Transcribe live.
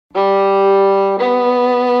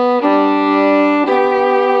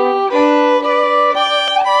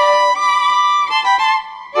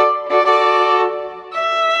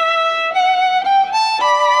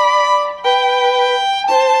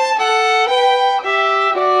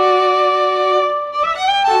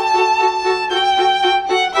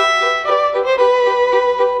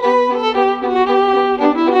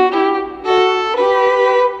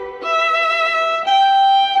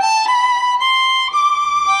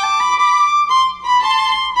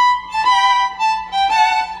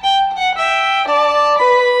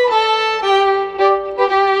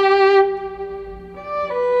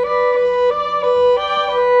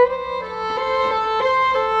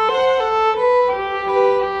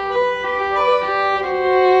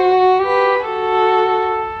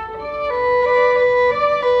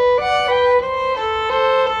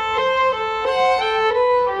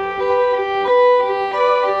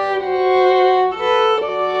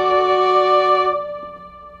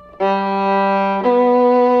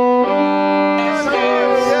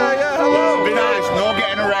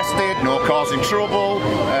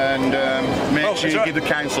pay the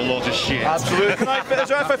council loads of shit. Absolutely. Is it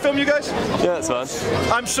right if I film you guys? Yeah, that's fine.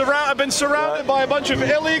 I've been surrounded by a bunch of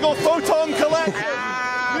illegal photon collectors.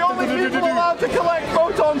 The only people allowed to collect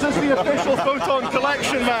photons is the official photon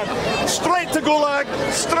collection, man. Straight to Gulag,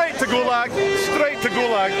 straight to Gulag, straight to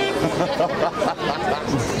Gulag.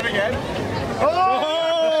 Again. Oh!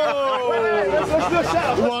 Let's do a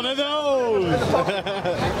setup. One of those!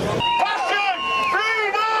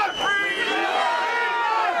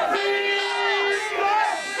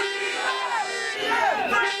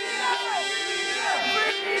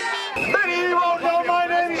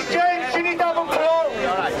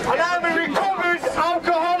 And I'm a recovered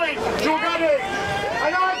alcoholic drug addict,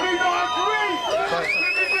 and I do not agree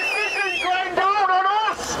with the decision going down on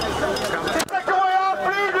us to take away our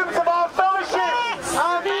freedoms of our fellowship,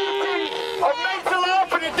 our liberty of mental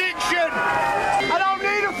health and addiction. I don't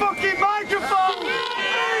need a fucking microphone.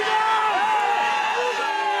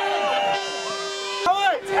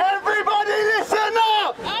 Right, everybody listen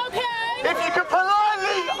up. Okay. If you could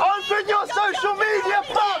politely open your social media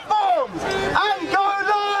platforms and go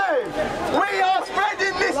live. We are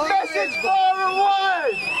spreading this message far and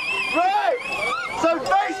wide. Right? So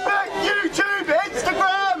Facebook, YouTube,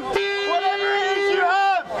 Instagram, whatever it is you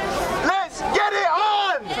have, let's get it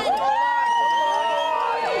on.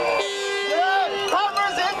 Yeah,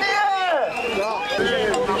 cameras in the air.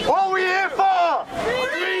 What are we here for?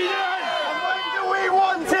 Freedom. And when do we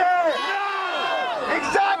want it? Now.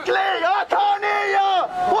 Exactly. I can't hear you.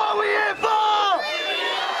 What are we here for?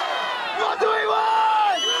 What do we want?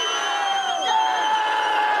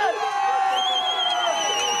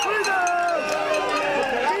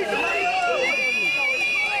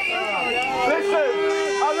 Listen,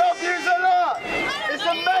 I love yous a lot. It's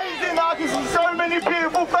amazing that I can see so many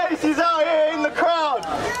beautiful faces out here in the crowd.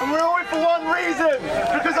 And we're all here for one reason,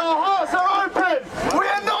 because our hearts are open. We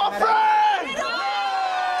are not afraid.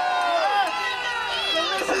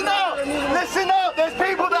 So listen up. There's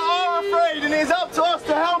people that are afraid, and it's up to us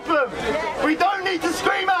to help them. We don't need to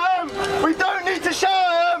scream at them. We don't need to shout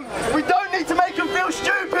at them. We don't need to make them feel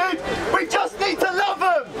stupid. We just need to love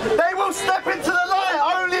them. They will step into the light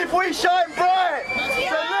only if we shine bright.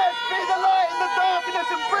 So let's be the light in the darkness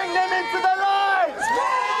and bring them into the light.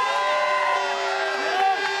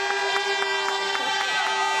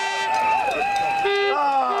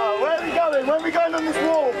 Where are we going? Where are we going on this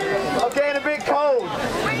walk? I'm getting a bit cold.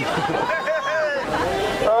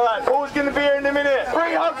 Alright, Paul's going to be here in a minute.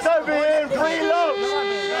 3 hugs over here and 3 loves.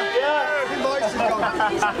 Yeah.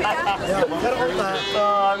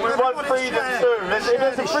 We want freedom too. If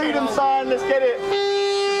there's a freedom sign, let's get it.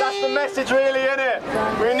 That's the message really, isn't it?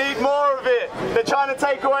 We need more of it. They're trying to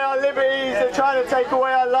take away our liberties, they're trying to take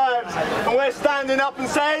away our lives. And we're standing up and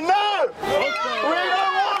saying, no! We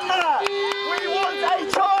don't want that! We want a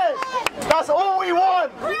choice! That's all we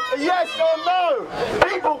want! A yes or no!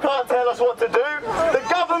 People can't tell us what to do. The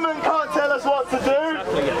government can't tell us what to do.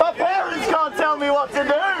 My parents can't tell me what to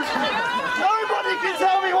do. Nobody can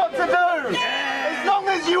tell me what to do. As long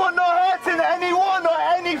as you are not hurting anyone or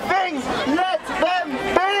anything, let them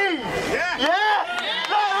be. Yeah?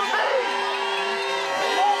 Let them be.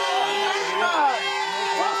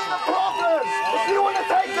 What's the problem? If you want to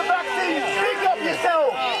take the vaccine, speak up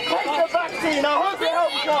yourself. Take the vaccine. I hope it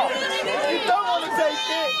helps you. If you don't want to take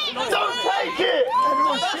it, don't take it.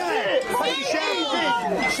 That's it.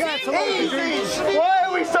 Easy. Why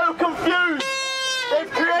are we so confused? They've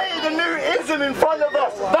created a new ism in front of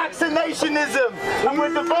us, vaccinationism, and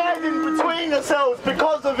we're dividing between ourselves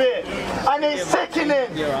because of it. And it's sickening.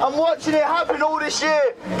 I'm watching it happen all this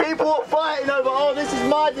year. People are fighting over, oh, this is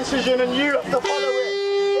my decision and you have to follow it.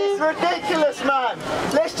 It's ridiculous, man.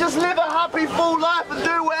 Let's just live a happy, full life and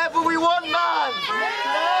do whatever we want, man.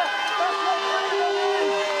 Yeah? That's what freedom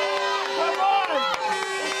is. Come on.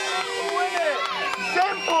 It's simple, isn't it?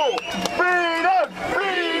 Simple. Freedom,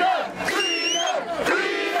 freedom, freedom,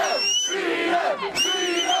 freedom, freedom,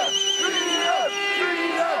 freedom, freedom,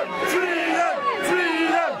 freedom, freedom,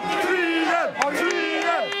 freedom, freedom,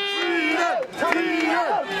 freedom,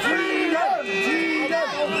 freedom, freedom,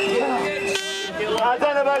 freedom. I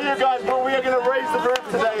don't know about you guys, but we are going to raise the roof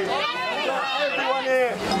today. Everyone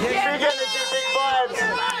here, big energy, big vibes.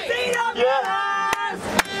 Yeah.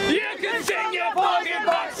 You can sing your fucking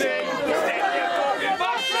vaccine. Stick your fucking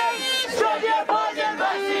vaccine. Shove your fucking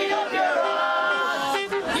vaccine up your ass. You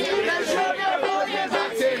can shove your fucking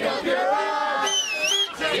vaccine up your ass.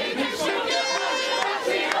 You can shove your fucking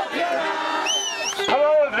vaccine up your ass.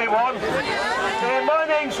 Hello everyone. My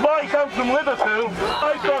name's Mike, I'm from Liverpool.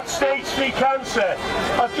 I've got stage 3 cancer.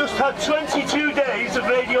 I've just had 22 days of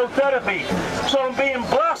radiotherapy, so I'm being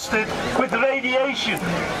blasted with radiation.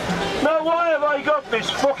 Now, why have I got this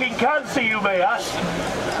fucking cancer, you may ask?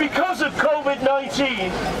 Because of COVID-19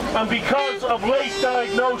 and because of late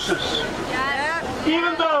diagnosis.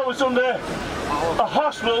 Even though I was under a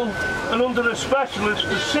hospital and under a specialist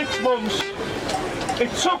for 6 months,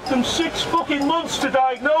 it took them 6 fucking months to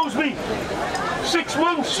diagnose me. 6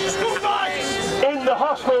 months in the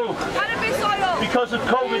hospital because of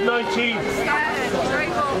COVID-19.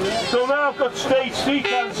 So now I've got stage 3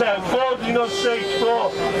 cancer, bordering on stage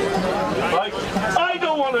 4. Right? I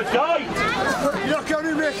don't want to die. You're not going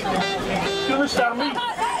to Rick. Do you understand me?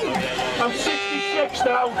 I'm 66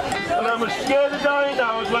 now, and I'm as scared of dying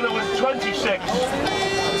now as when I was 26.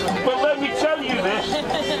 But let me tell you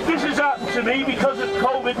this has happened to me because of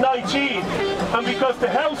COVID-19 and because the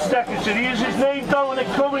health secretary, is his name Dominic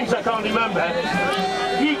Cummings, I can't remember,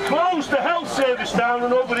 he closed the health service down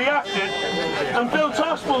and overreacted and built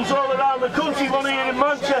hospitals all around the country, one here in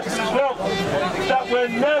Manchester as well, that were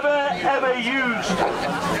never ever used.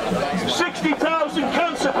 60,000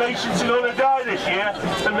 cancer patients are going to die this year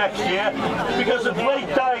and next year because of late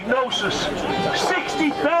diagnosis.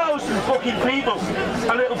 60,000 fucking people,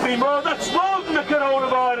 and it'll be more. That's more than the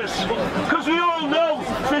coronavirus, because we all know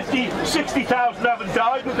 60,000 haven't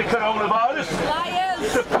died with the coronavirus.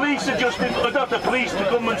 The police are just, not the police, the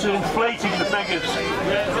government are inflating the figures.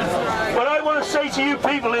 But I want to say to you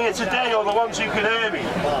people here today, or the ones who can hear me,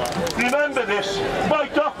 remember this, my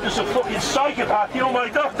doctor's a fucking psychopath. You know my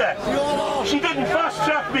doctor? She didn't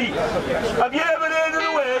fast-track me. Have you ever heard of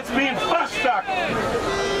the words being fast-tracked?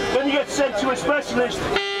 When you get sent to a specialist,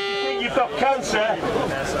 you've got cancer,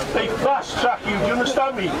 they fast-track you, do you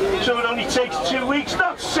understand me? So it only takes 2 weeks,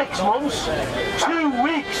 not 6 months, 2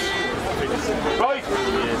 weeks. Right?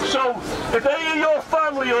 So, if any of your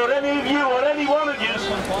family or any of you or any one of you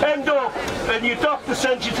end up and your doctor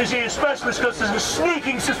sends you to see a specialist because there's a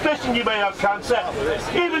sneaking suspicion you may have cancer,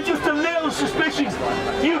 even just a little suspicion,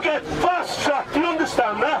 you get fast-tracked, do you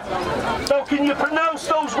understand that? So can you pronounce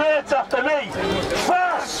those words after me?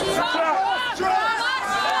 Fast-track!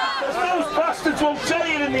 Those bastards won't tell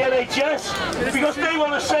you in the NHS because they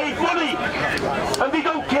want to save money and they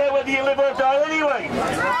don't care whether you live or die anyway,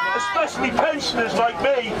 especially pensioners like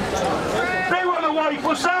me. They want to wipe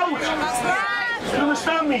us out. Do you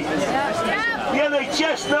understand me? The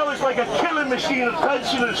NHS now is like a killing machine of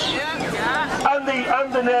pensioners and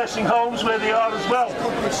the nursing homes where they are as well.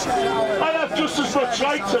 I have just as much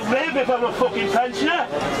right to live if I'm a fucking pensioner.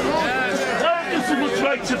 I have just as much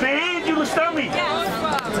right to be here, do you understand me?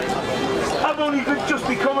 I've only just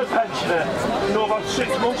become a pensioner, you know, about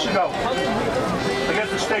 6 months ago. I get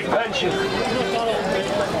the state pension.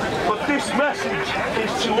 But this message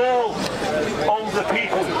is to all older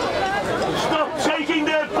people. Stop taking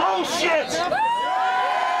their bullshit!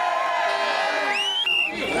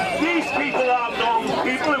 These people aren't normal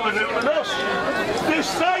people who are ruling us. They're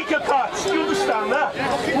psychopaths, do you understand that?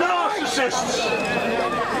 Narcissists.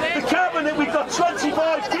 The cabinet, we've got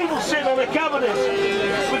 25 people sitting on the cabinet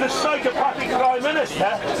with a psychopathic Prime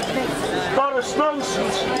Minister, Boris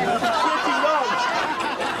Johnson, sitting on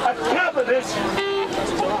a cabinet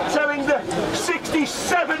telling the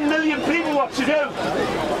 67 million people what to do.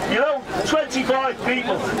 You know, 25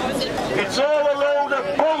 people. It's all a load of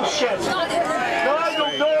bullshit. Now, I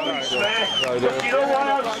don't normally swear, but you know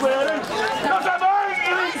why I'm swearing? Because I'm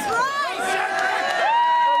angry!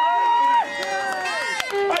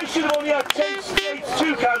 I should have only had stage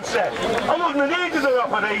 2 cancer. I wouldn't have needed an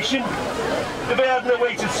operation if I hadn't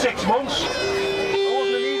waited 6 months. I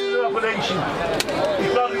wouldn't have needed an operation. He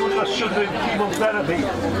probably would have got shoved in chemotherapy.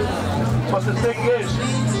 But the thing is,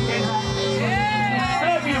 in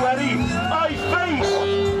February, I face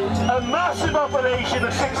a massive operation,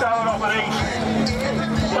 a 6-hour operation.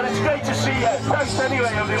 But it's great to see you. Thanks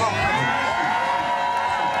anyway, everyone.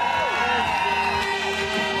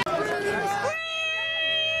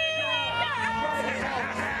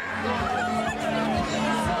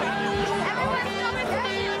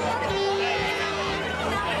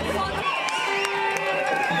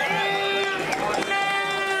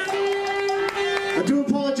 I do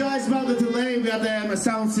apologise about the delay, we had a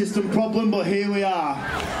sound system problem, but here we are.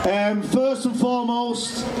 First and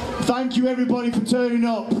foremost, thank you everybody for turning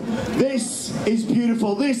up. This is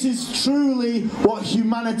beautiful, this is truly what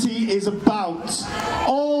humanity is about.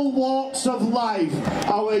 All walks of life,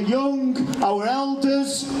 our young, our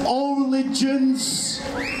elders, all religions,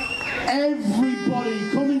 everybody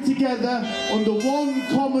coming together under one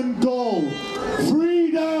common goal: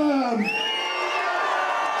 freedom!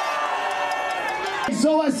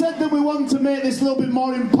 So I said that we want to make this a little bit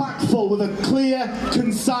more impactful with a clear,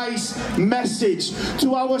 concise message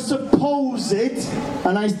to our supposed,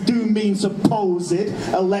 and I do mean supposed,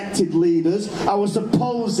 elected leaders, our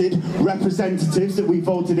supposed representatives that we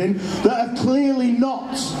voted in, that are clearly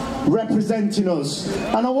not representing us.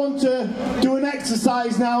 And I want to do an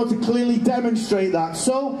exercise now to clearly demonstrate that.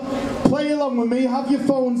 So play along with me, have your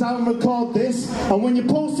phones out and record this, and when you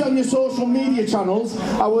post it on your social media channels,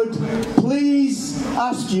 I would please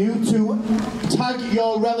ask you to tag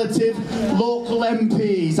your relative local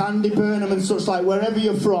MPs, Andy Burnham and such like, wherever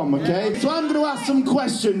you're from, okay? So I'm going to ask some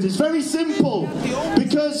questions. It's very simple,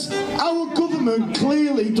 because our government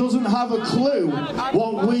clearly doesn't have a clue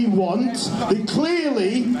what we want. They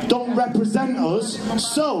clearly don't represent us.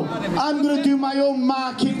 So I'm going to do my own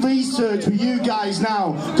market research with you guys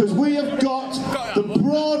now, because we have got the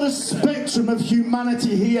broadest spectrum of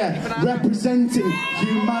humanity here representing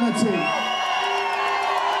humanity.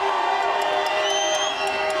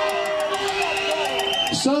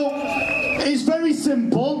 So it's very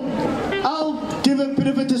simple. I'll give a bit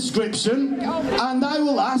of a description and I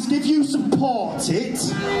will ask if you support it,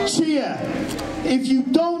 cheer. If you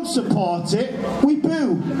don't support it, we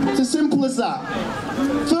boo. It's as simple as that.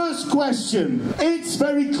 First question. It's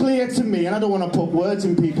very clear to me, and I don't want to put words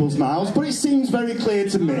in people's mouths, but it seems very clear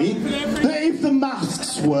to me that if the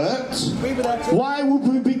masks worked, why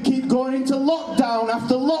would we keep going into lockdown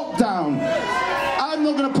after lockdown? I'm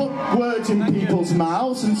not going to put words in people's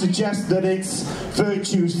mouths and suggest that it's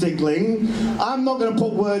virtue signaling. I'm not going to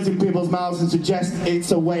put words in people's mouths and suggest it's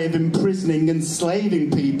a way of imprisoning and slaving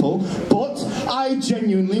people, but I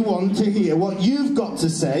genuinely want to hear what you've got to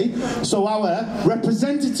say so our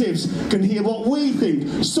representatives can hear what we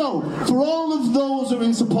think. So, for all of those who are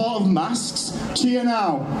in support of masks, cheer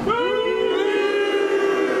now.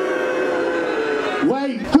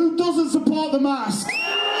 Wait, who doesn't support the mask?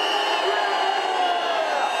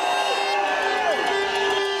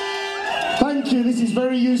 Thank you, this is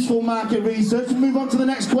very useful market research. We'll move on to the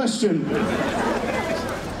next question.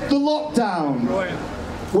 The lockdown.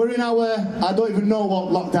 We're in our, I don't even know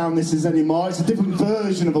what lockdown this is anymore. It's a different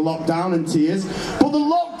version of a lockdown and tears. But the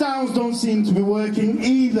lockdowns don't seem to be working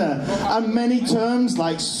either. And many terms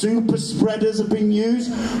like super spreaders have been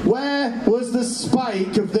used. Where was the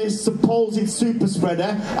spike of this supposed super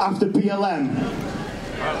spreader after BLM?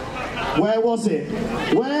 Where was it?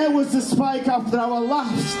 Where was the spike after our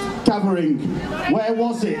last gathering? Where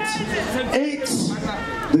was it?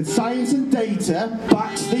 The science and data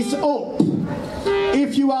backs this up.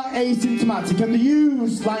 If you are asymptomatic, and they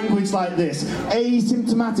use language like this,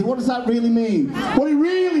 asymptomatic, what does that really mean? What it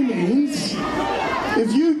really means,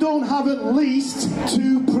 if you don't have at least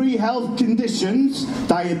 2 pre-health conditions,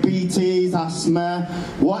 diabetes, asthma,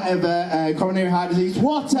 whatever, coronary heart disease,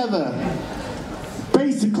 whatever,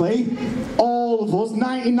 basically, all of us,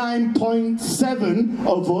 99.7%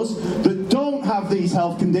 of us that don't have these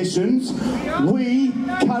health conditions, we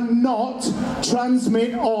cannot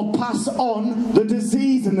transmit or pass on the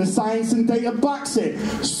disease, and the science and data backs it.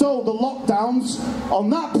 So the lockdowns on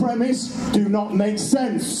that premise do not make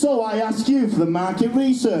sense. So I ask you for the market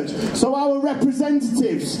research, so our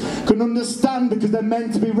representatives can understand, because they're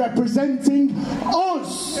meant to be representing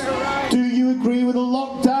us. Do you agree with a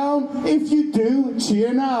lockdown? If you do,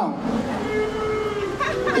 cheer now.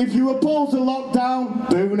 If you oppose the lockdown,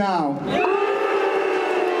 boo now.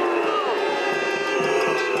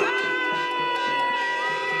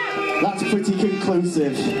 That's pretty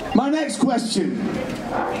conclusive. My next question.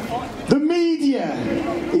 The media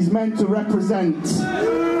is meant to represent.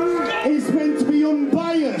 It's meant to be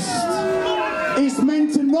unbiased. It's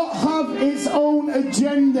meant to not have its own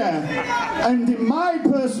agenda. And in my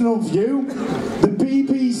personal view, the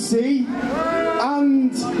BBC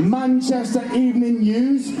and Manchester Evening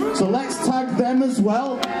News, so let's tag them as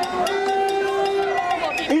well.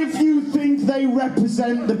 If you think they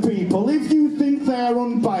represent the people, if you think they are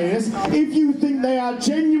unbiased, if you think they are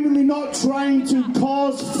genuinely not trying to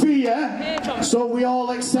cause fear, so we all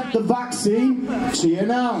accept the vaccine, cheer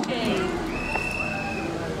now.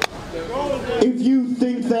 If you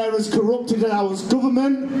think they're as corrupted as our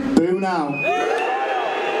government, boo now.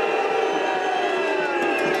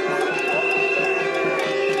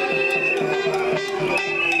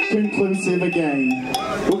 Conclusive again.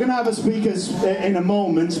 We're going to have a speakers in a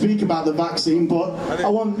moment speak about the vaccine, but I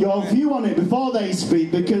want your view on it before they speak,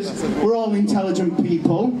 because we're all intelligent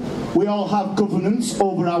people. We all have governance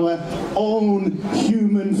over our own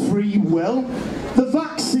human free will. The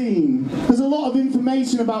vaccine. There's a lot of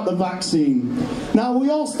information about the vaccine. Now, we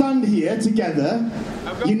all stand here together,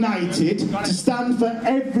 united, to stand for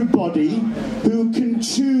everybody who can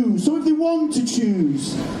choose. So if they want to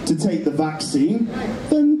choose to take the vaccine,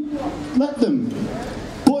 then let them.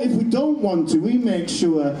 But if we don't want to, we make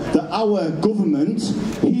sure that our government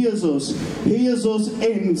hears us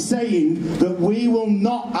in saying that we will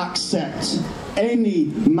not accept any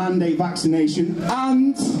mandate vaccination,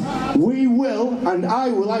 and we will, and I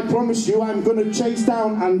will, I promise you, I'm going to chase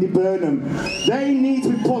down Andy Burnham. They need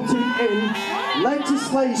to be putting in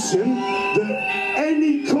legislation that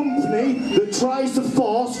any company that tries to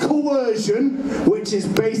force coercion, which is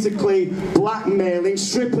basically blackmailing,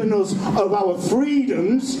 stripping us of our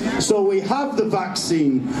freedoms, so we have the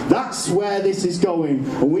vaccine. That's where this is going,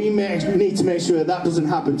 and we need to make sure that doesn't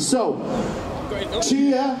happen. So,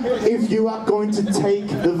 cheer if you are going to take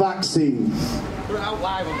the vaccine.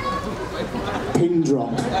 Pin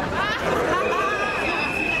drop.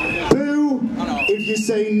 Boo if you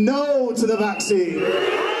say no to the vaccine.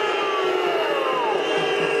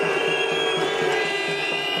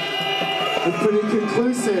 It's pretty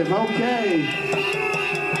conclusive, okay.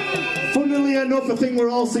 Funnily enough, I think we're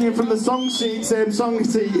all singing from the song sheet, same song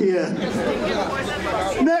sheet here.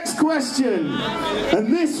 Next question.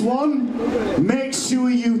 And this one, make sure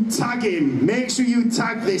you tag him. Make sure you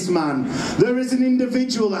tag this man. There is an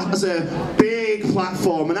individual that has a big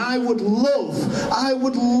platform, and I would love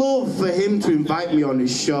for him to invite me on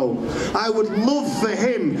his show. I would love for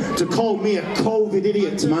him to call me a COVID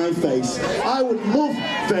idiot to my face. I would love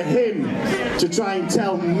for him to try and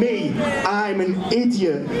tell me I'm an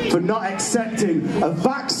idiot for not accepting a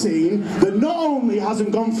vaccine that not only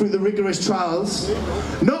hasn't gone through the rigorous trials,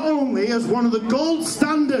 not only as one of the gold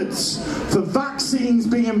standards for vaccines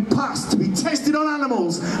being passed to be tested on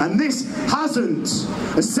animals, and this hasn't.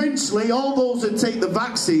 Essentially, all those that take the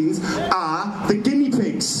vaccines are the guinea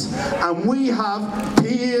pigs. And we have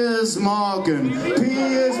Piers Morgan.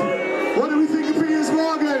 Piers, what do we think of Piers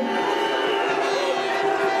Morgan?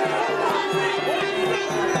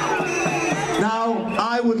 Now,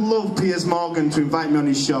 I would love Piers Morgan to invite me on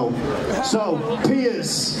his show. So,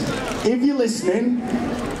 Piers, if you're listening,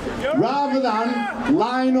 rather than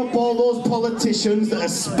line up all those politicians that are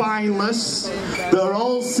spineless, that are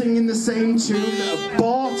all singing the same tune, that are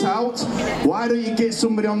bought out, why don't you get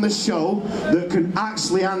somebody on the show that can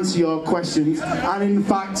actually answer your questions, and in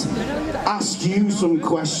fact, ask you some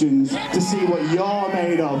questions to see what you're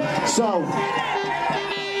made of. So,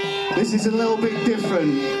 this is a little bit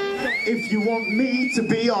different. If you want me to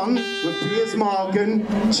be on with Piers Morgan,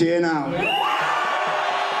 cheer now.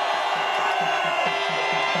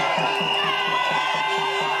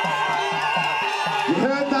 You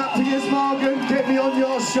heard that, Piers Morgan? Get me on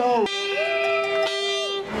your show.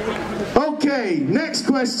 Okay, next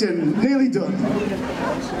question. Nearly done.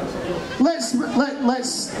 Let's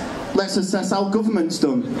assess how government's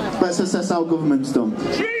done. Let's assess how government's done.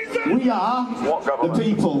 We are the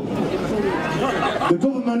people. The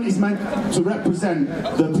government is meant to represent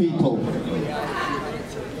the people.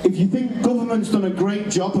 If you think government's done a great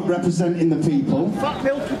job at representing the people,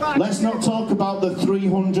 let's not talk about the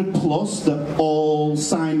 300 plus that all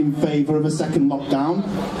signed in favour of a second lockdown.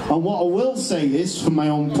 And what I will say is, from my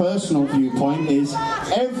own personal viewpoint, is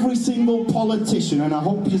every single politician, and I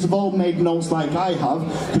hope you have all made notes like I have,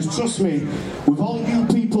 because trust me, with all you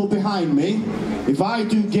people behind me, if I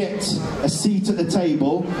do get a seat at the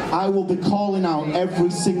table, I will be calling out every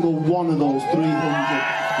single one of those 300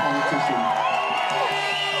 politicians.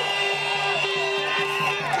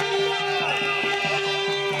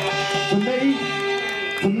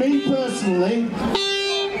 For me personally,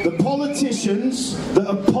 the politicians that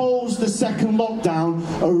oppose the second lockdown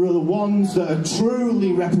are the ones that are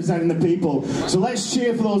truly representing the people. So let's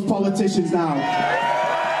cheer for those politicians now.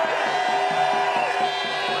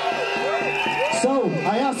 So,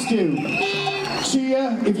 I ask you,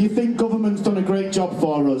 cheer if you think government's done a great job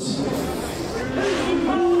for us.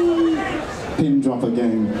 Pin drop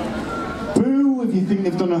again. Boo if you think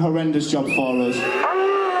they've done a horrendous job for us.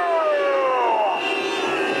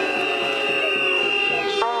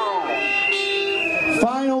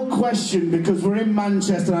 Final question, because we're in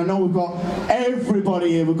Manchester, I know we've got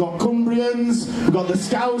everybody here. We've got Cumbrians, we've got the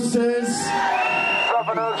Scousers.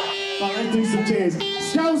 Right, let's do some cheers.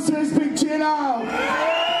 Scousers, big cheer now!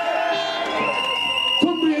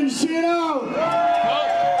 Cumbrians, cheer now!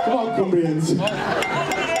 Come on, Cumbrians.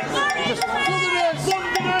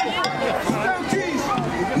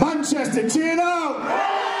 Manchester, cheer now!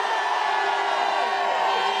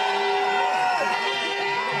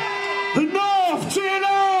 The North, cheer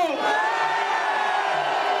now!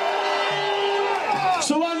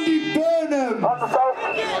 So Andy Burnham,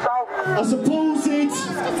 a supposed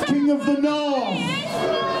King of the North.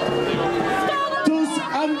 Does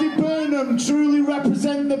Andy Burnham truly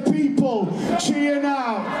represent the people? Cheer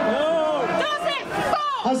now.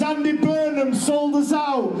 Has Andy Burnham sold us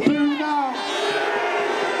out? Boo now.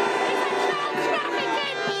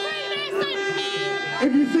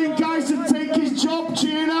 If you think I should take his job,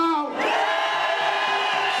 cheer now.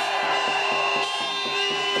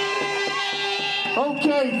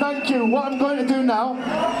 Okay, thank you. What I'm going to do now...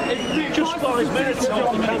 Just 5 minutes,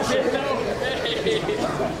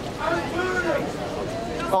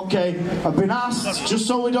 Okay, I've been asked, just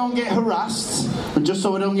so we don't get harassed, and just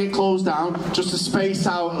so we don't get closed down, just to space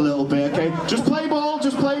out a little bit, okay? Just play ball,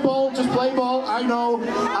 just play ball, just play ball. I know.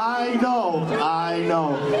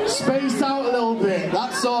 Space out a little bit,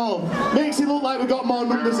 that's all. Makes it look like we've got more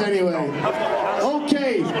numbers anyway.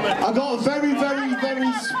 Okay, I got a very, very,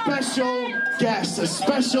 very special guest, a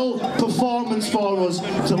special performance for us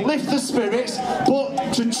to lift the spirits,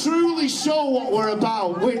 but to truly show what we're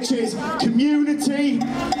about, which is community,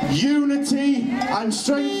 unity and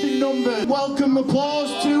strength in numbers. Welcome,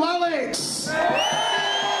 applause to Alex.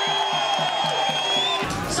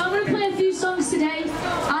 So I'm going to play a few songs today,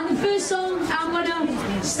 and the first song I'm going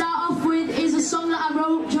to start off with is a song that I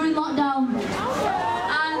wrote during lockdown,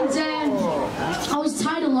 and I was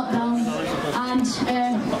tired of lockdown, and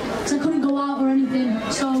because I couldn't go out or anything,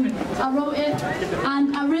 so I wrote it,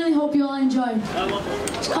 and I really hope you all enjoy.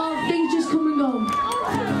 It's called Things Just Come and Go.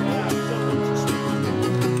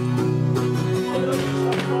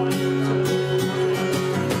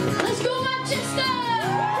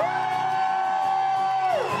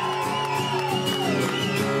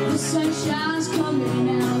 Sunshine's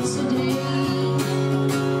coming out today.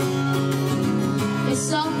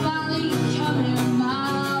 It's all finally coming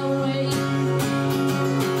my way.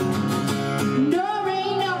 No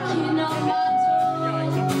rain knocking on my door.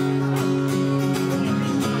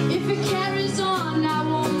 If it carries on, I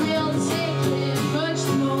won't be able to take it much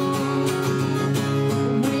more.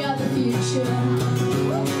 We are the future,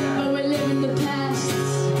 but we live in the past.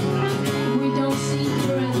 We don't see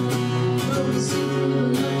forever, but we see through the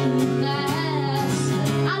looking.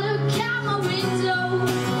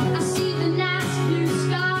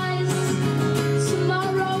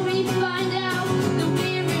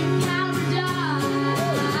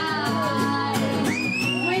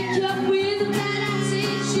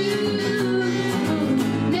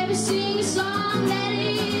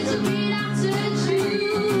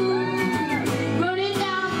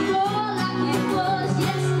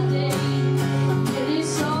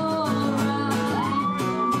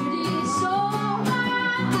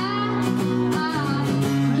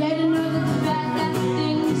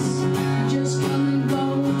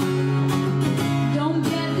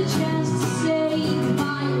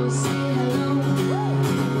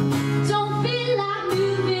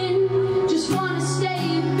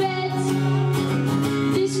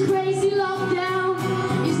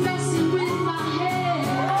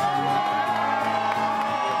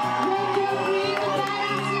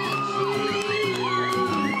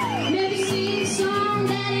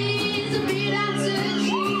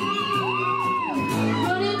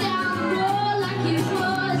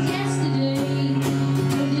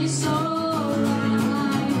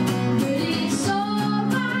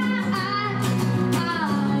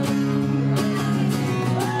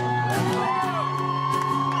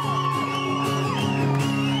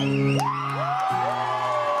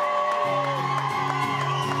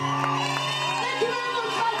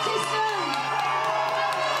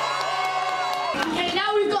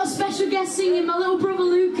 Singing my little brother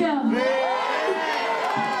Luca.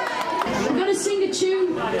 We're going to sing a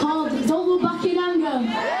tune called Don't Look Back in Anger.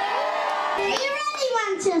 Are you ready,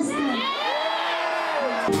 Manchester?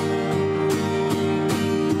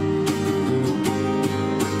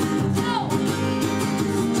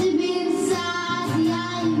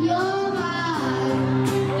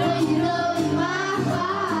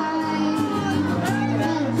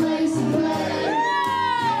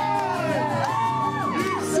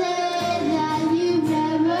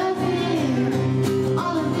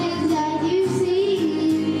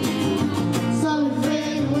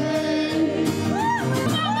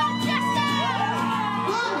 Manchester!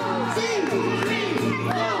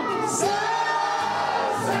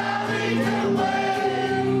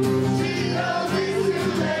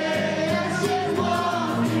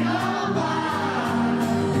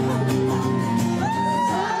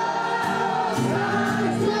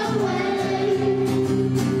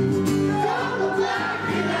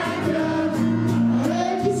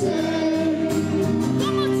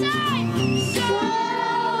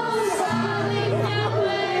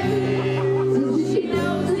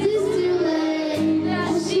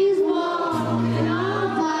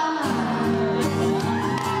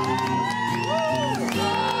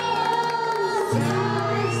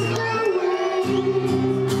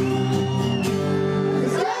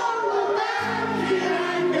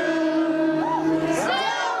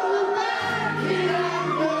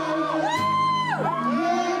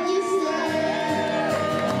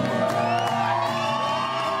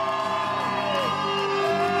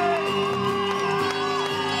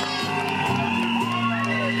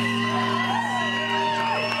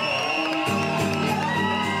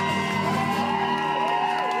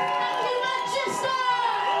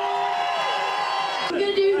 We're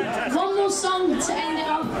going to do one more song to end it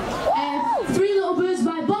off. Three Little Birds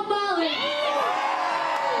by Bob Marley.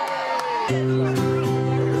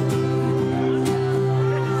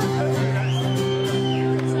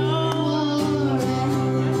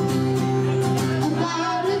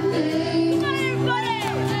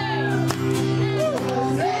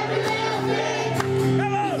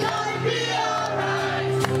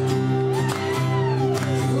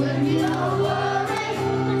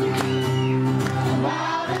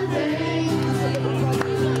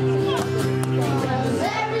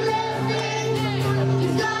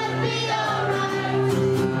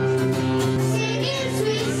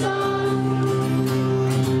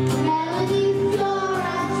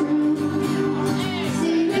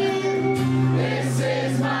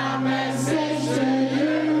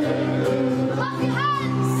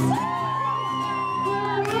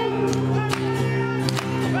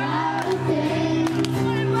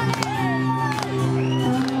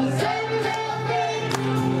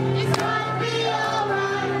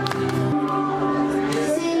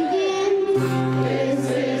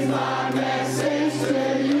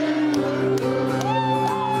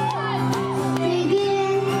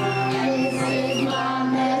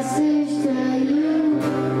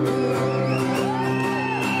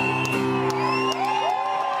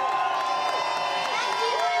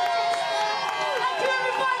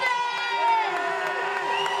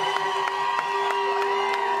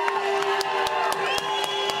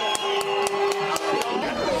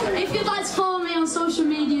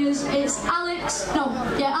 It's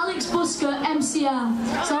Alex Busker, MCR.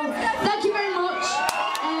 So, thank you very much.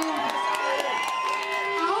 I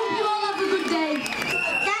hope you all have a good day.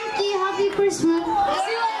 Thank you, happy Christmas.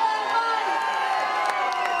 See you later, bye.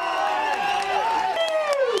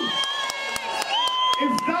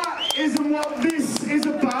 If that isn't what this is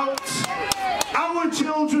about, our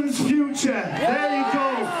children's future, there you go.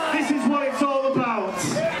 This is what it's all about.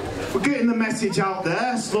 We're getting the message out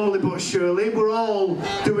there, slowly but surely. We're all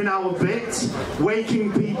doing our bit,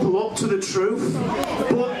 waking people up to the truth.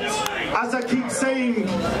 But as I keep saying,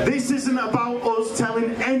 this isn't about us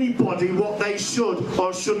telling anybody what they should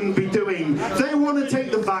or shouldn't be doing. If they want to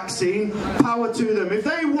take the vaccine, power to them. If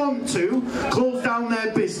they want to close down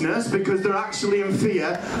their business because they're actually in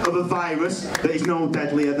fear of a virus that is no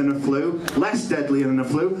deadlier than a flu, less deadlier than a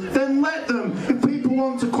flu, then let them. If people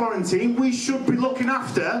want to quarantine, we should be looking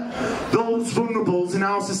after those vulnerables in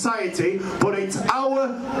our society, but it's our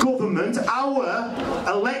government, our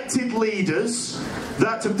elected leaders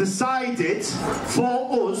that have decided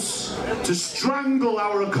for us to strangle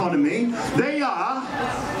our economy. They are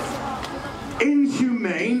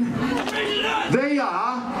inhumane, they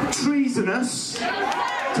are treasonous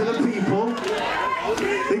to the people,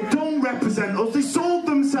 they don't represent us, they sold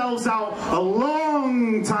themselves out a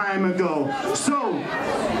long time ago. So,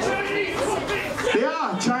 they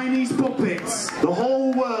are Chinese puppets, the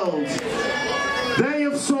whole world. They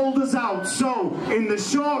have sold us out. So, in the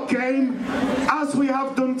short game, as we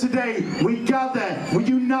have done today, we gather, we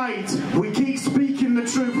unite, we keep speaking the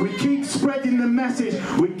truth, we keep spreading the message,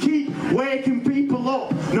 we keep waking people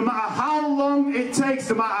up, no matter how long it takes,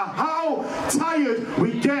 no matter how tired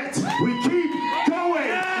we get, we keep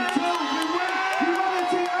going until we wake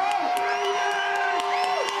humanity up.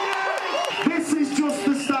 This is just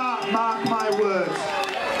the start, mark my words.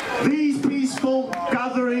 These peaceful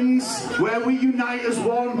gatherings where we unite as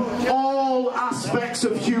one, all aspects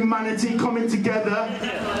of humanity coming together,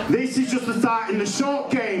 this is just the start. In the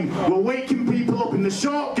short game, we're waking people up. In the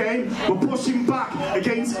short game, we're pushing back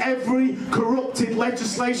against every corrupted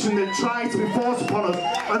legislation that tries to be forced upon us.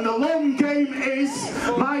 And the long game is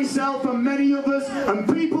myself and many others, and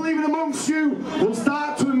people even amongst you, will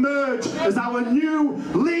start to emerge as our new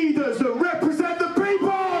leaders that represent the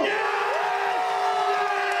people.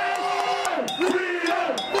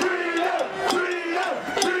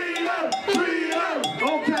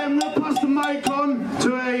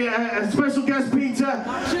 To a special guest, Peter,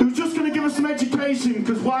 who's just going to give us some education,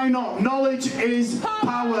 because why not? Knowledge is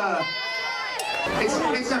power.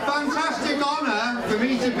 It's a fantastic honour for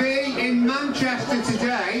me to be in Manchester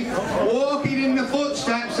today, walking in the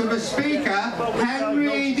footsteps of a speaker,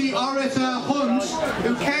 Henry the Orator Hunt,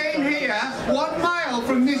 who came here 1 mile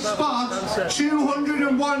from this spot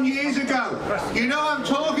 201 years ago. You know I'm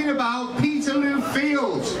talking about Peterloo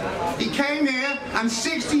Field. He came here and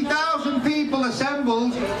 60,000 people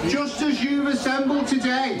assembled just as you've assembled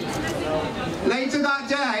today. Later that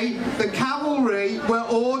day, the cavalry were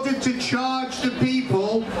ordered to charge the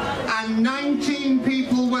people, and 19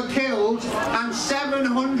 people were killed and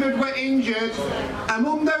 700 were injured.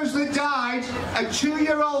 Among those that died, a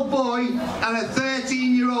 2-year-old boy and a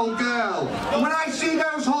 13-year-old girl. And when I see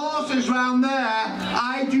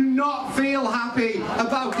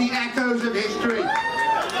about the echoes of history.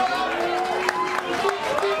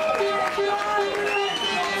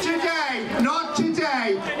 Today, not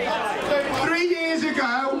today, 3 years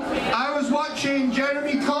ago, I was watching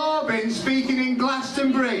Jeremy Corbyn speaking in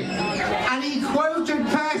Glastonbury, and he quoted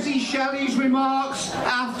Percy Shelley's remarks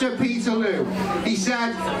after Peterloo. He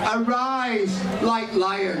said, "Arise like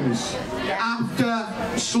lions, after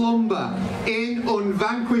slumber, in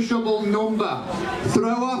unvanquishable number.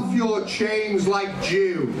 Throw off your chains like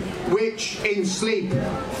dew, which in sleep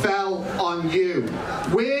fell on you.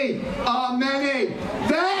 We are many,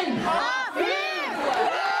 then are few."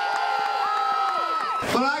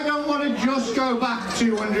 But I don't want to just go back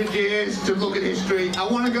 200 years to look at history. I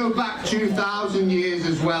want to go back 2,000 years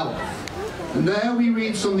as well. And there we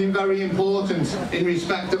read something very important in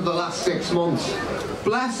respect of the last 6 months.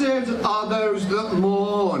 "Blessed are those that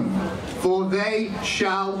mourn, for they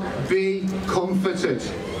shall be comforted."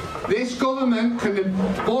 This government can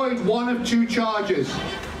avoid one of two charges.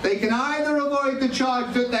 They can either avoid the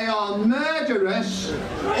charge that they are murderous,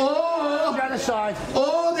 or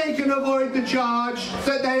they can avoid the charge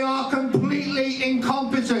that they are completely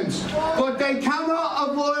incompetent. But they cannot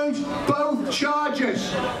avoid both charges.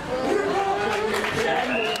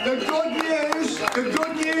 The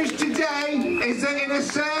good news today is that in a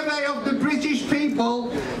survey of the British people,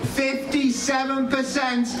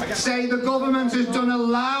 57% say the government has done a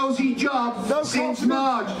lousy job since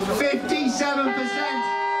March. 57%.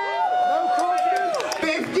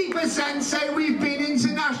 50% say we've been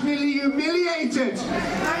internationally humiliated.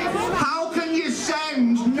 How can you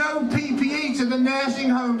send no PPE to the nursing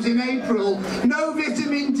homes in April, no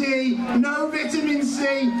vitamin D, no vitamin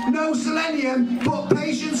C, no selenium, but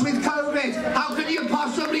patients with COVID? How can you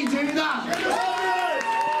possibly do that?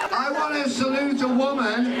 I want to salute a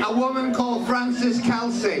woman called Frances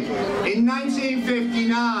Kelsey. In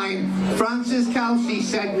 1959, Frances Kelsey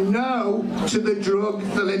said no to the drug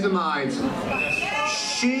thalidomide.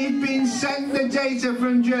 She'd been sent the data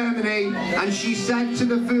from Germany, and she said to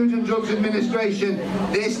the Food and Drugs Administration,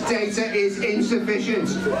 "This data is insufficient."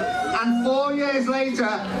 And 4 years later,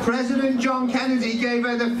 President John Kennedy gave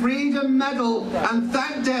her the Freedom Medal and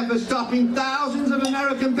thanked her for stopping thousands of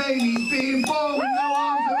American babies being born with no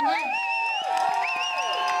arms and legs.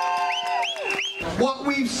 What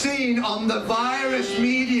we've seen on the virus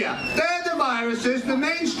media, they're the viruses, the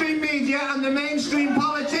mainstream media and the mainstream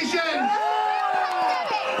politicians.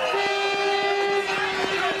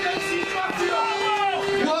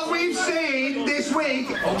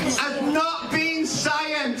 Has not been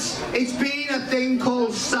science, it's been a thing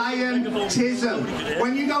called scientism.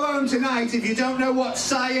 When you go home tonight, if you don't know what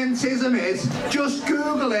scientism is, just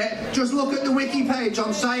Google it, just look at the wiki page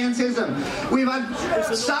on scientism. We've had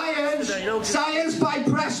science by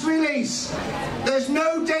press release. There's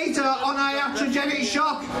no data on iatrogenic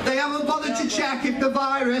shock. They haven't bothered to check if the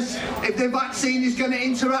virus, if the vaccine is going to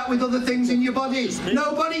interact with other things in your body.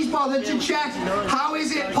 Nobody's bothered to check. How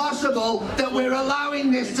is it possible that we're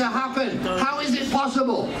allowing this to happen? How is it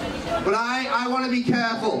possible? But I want to be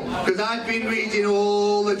careful, because I've been reading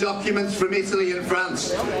all the documents from Italy and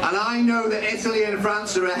France, and I know that Italy and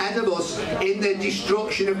France are ahead of us in the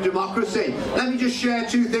destruction of democracy. Let me just share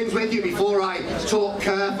two things with you before I talk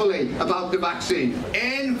carefully about the vaccine.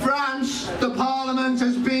 In France, the parliament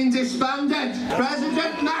has been disbanded.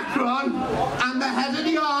 President Macron and the head of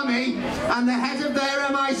the army and the head of their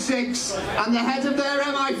MI6 and the head of their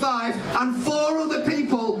MI5 and 4 other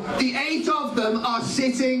people, the 8 of them are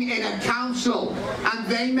sitting in a council, and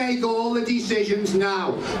they make all the decisions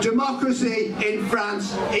now. Democracy in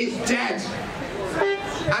France is dead.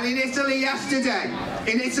 And in Italy yesterday,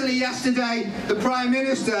 the Prime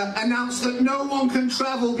Minister announced that no one can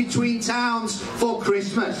travel between towns for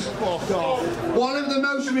Christmas. One of the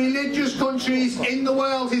most religious countries in the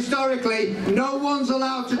world historically, no one's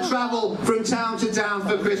allowed to travel from town to town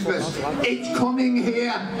for Christmas. It's coming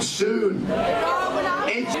here soon.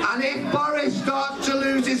 And if Boris starts to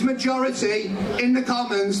lose his majority in the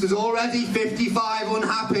Commons, there's already 55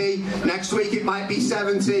 unhappy. Next week it might be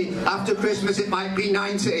 70. After Christmas it might be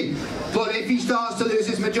 90. But if he starts to lose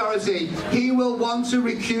his majority, he will want to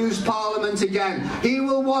recuse Parliament again. He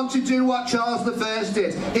will want to do what Charles I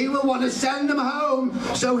did. He will want to send them home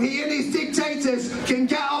so he and his dictators can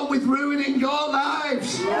get on with ruining your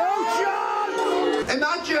lives.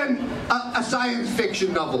 Imagine a science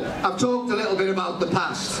fiction novel. I've talked a little bit about the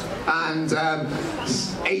past and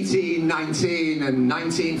 1819 and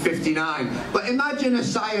 1959, but imagine a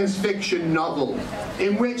science fiction novel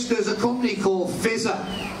in which there's a company called Pfizer.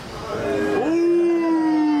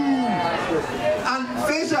 And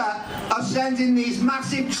Pfizer are sending these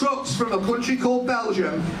massive trucks from a country called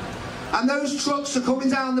Belgium and those trucks are coming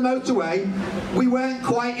down the motorway. We weren't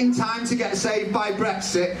quite in time to get saved by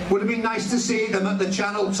Brexit. Would have been nice to see them at the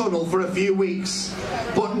Channel Tunnel for a few weeks.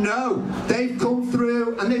 But no, they've come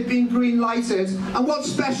through and they've been green lighted. And what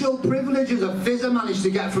special privileges have Fizzer managed to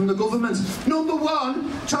get from the government? Number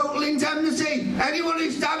one, total indemnity. Anyone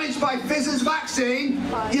who's damaged by Fizzer's vaccine,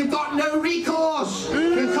 you've got no recourse.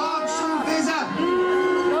 You can't sue Fizzer.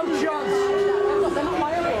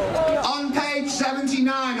 On page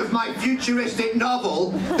 79 of my futuristic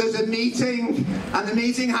novel, there's a meeting, and the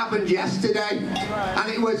meeting happened yesterday,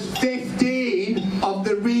 and it was 15 of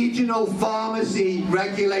the regional pharmacy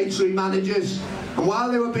regulatory managers. And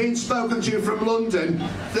while they were being spoken to from London,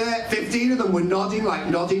 15 of them were nodding like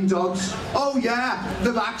nodding dogs. Oh yeah,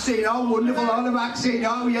 the vaccine, oh wonderful, oh the vaccine,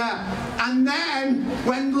 oh yeah. And then,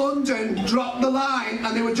 when London dropped the line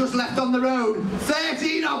and they were just left on the road,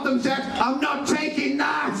 13 of them said, I'm not taking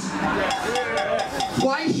that.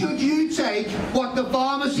 Why should you take what the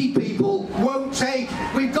pharmacy people won't take?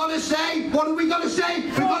 We've got to say, what have we got to say?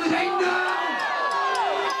 We've got to say no!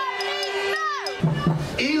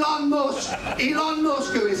 Elon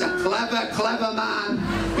Musk, who is a clever man,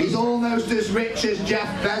 he's almost as rich as Jeff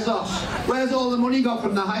Bezos. Where's all the money gone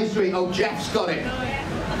from the high street? Oh, Jeff's got it.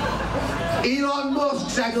 Elon Musk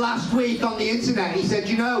said last week on the internet, he said,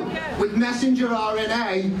 you know, with messenger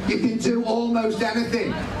RNA, you can do almost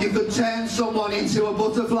anything. You could turn someone into a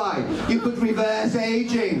butterfly. You could reverse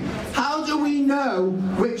aging. How do we know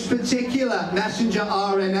which particular messenger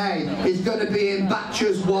RNA is going to be in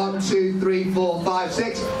batches 1, 2, 3, 4, 5,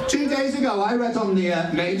 6? 2 days ago, I read on the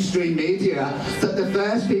mainstream media that the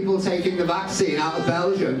first people taking the vaccine out of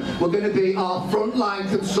Belgium were going to be our frontline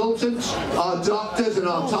consultants, our doctors and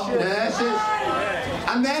our top nurses.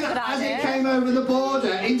 And then, as it came over the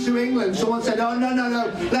border into England, someone said, "Oh no,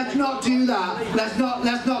 let's not do that. Let's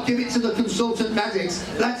not give it to the consultant medics.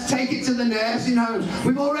 Let's take it to the nursing homes.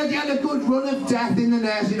 We've already had a good run of death in the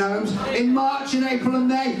nursing homes in March and April and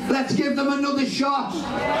May. Let's give them another shot."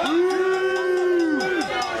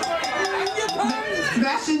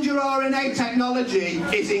 Messenger RNA technology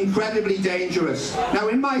is incredibly dangerous. Now,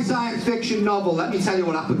 in my science fiction novel, let me tell you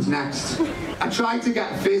what happens next. I tried to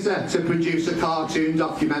get Fizzer to produce a cartoon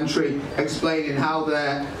documentary explaining how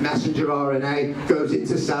their messenger RNA goes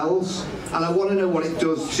into cells, and I want to know what it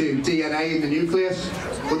does to DNA in the nucleus,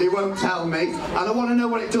 but they won't tell me. And I want to know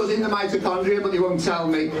what it does in the mitochondria, but they won't tell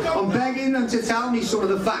me. I'm begging them to tell me some of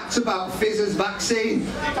the facts about Fizzer's vaccine.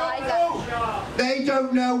 They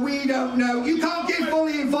don't know, we don't know. You can't give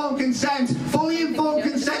fully informed consent. Fully informed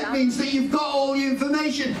consent means that you've got all the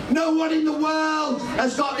information. No one in the world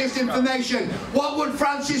has got this information. What would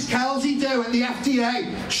Frances Kelsey do at the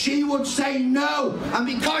FDA? She would say no. And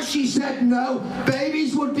because she said no,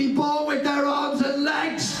 babies would be born with their arms and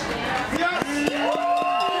legs.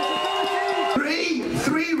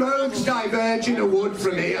 Three roads diverge in a wood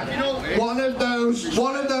from here. One of those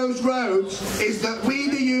roads is that we,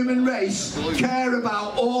 the human race, care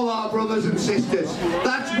about all our brothers and sisters.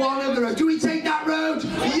 That's one of the roads. Do we take that road?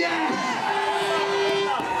 Yes!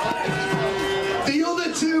 The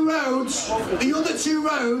other two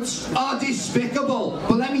roads are despicable.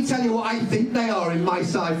 But let me tell you what I think they are in my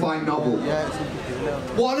sci-fi novel.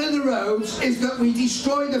 One of the roads is that we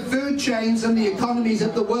destroy the food chains and the economies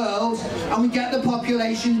of the world, and we get the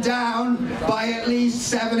population down by at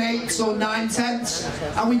least 7/8 or 9/10,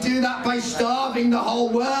 and we do that by starving the whole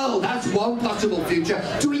world. That's one possible future.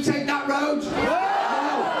 Do we take that road? No.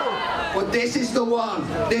 But this is the one.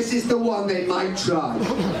 This is the one they might try.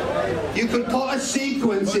 You could put a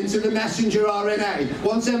sequence into the messenger RNA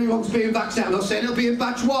once everyone's being vaccinated. I'm not saying it'll be in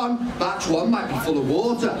batch 1. Batch 1 might be full of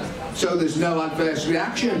water, so there's no adverse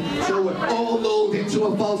reaction. So we're all lulled into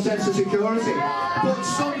a false sense of security. But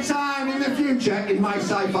sometime in the future, in my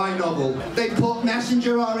sci-fi novel, they put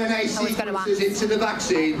messenger RNA sequences into the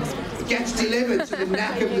vaccine. It gets delivered to the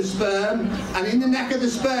neck of the sperm, and in the neck of the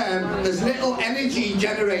sperm, there's little energy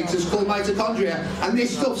generators called mitochondria, and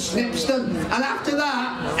this stuff snips them. And after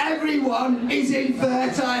that, everyone is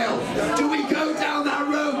infertile. Do we go down that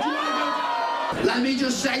road? Let me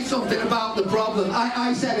just say something about the problem.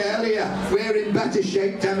 I said earlier, we're in better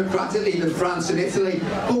shape democratically than France and Italy,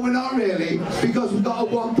 but we're not really, because we've got a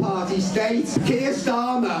one-party state. Keir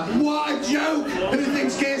Starmer, what a joke! Who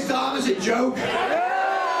thinks Keir Starmer's a joke?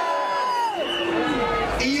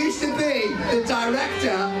 He used to be the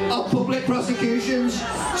director of public prosecutions.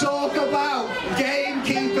 Talk about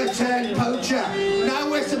gamekeeper turned poacher. Now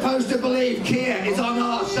we're supposed to believe Keir is on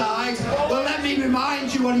our side. Well, let me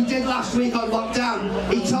remind you what he did last week on lockdown.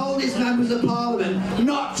 He told his members of parliament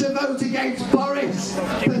not to vote against Boris.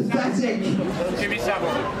 Pathetic.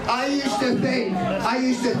 I used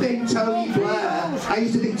to think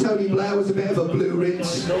Tony Blair was a bit of a blue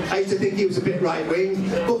rinse. I used to think he was a bit right wing.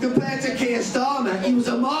 But compared to Keir Starmer, he was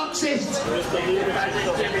a Marxist.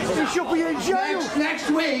 He should be in jail. Next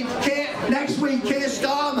week, Keir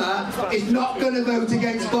Starmer is not going to vote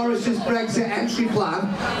against Boris's Brexit entry plan.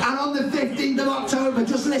 And on the 15th of October,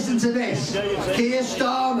 just listen to this. Keir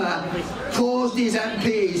Starmer caused his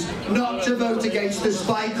MPs not to vote against the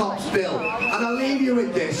Spy Cops bill. And I'll leave you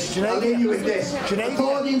with this.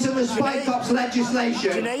 According to the Spy Cops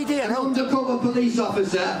legislation, an undercover police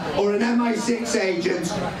officer or an MI6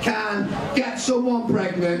 agent can get someone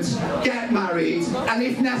pregnant, get married, and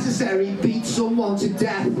if necessary, beat someone to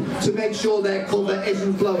death to make sure their cover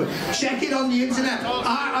isn't flowing. Check it on the internet.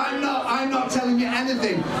 I'm not telling you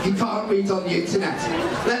anything you can't read on the internet.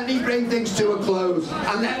 Let me bring things to a close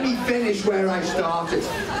and let me finish where I started.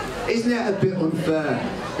 Isn't it a bit unfair?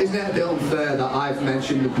 Isn't it a bit unfair that I've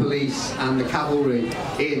mentioned the police and the cavalry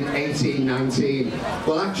in 1819?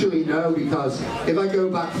 Well, actually no, because if I go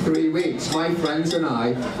back 3 weeks, my friends and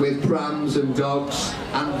I, with prams and dogs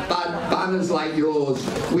and banners like yours,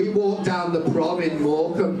 we walked down the prom in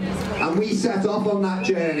Morecambe and we set off on that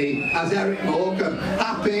journey as Eric Morecambe,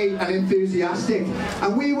 happy and enthusiastic.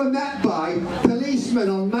 And we were met by policemen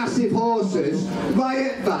on massive horses,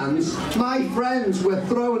 riot vans. My friends were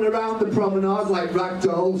thrown around the promenade like rag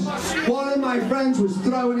dolls. One of my friends was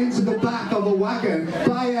thrown into the back of a wagon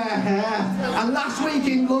by her hair. And last week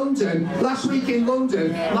in London,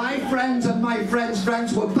 my friends and my friends'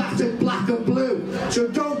 friends were battered black and blue. So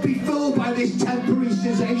don't be fooled by this temporary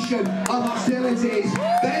cessation of hostilities.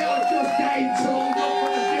 They are just game tooled up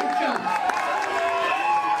for the future.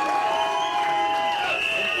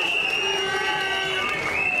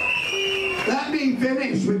 Let me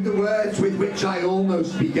finish with the words with which I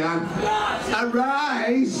almost began.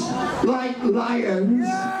 Arise like lions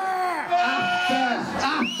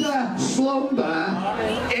after slumber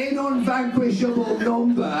in unvanquishable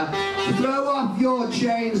number. Throw off your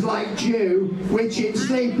chains like dew, which in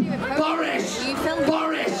sleep Boris,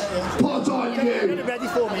 put on you.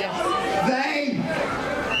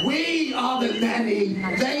 We are the many.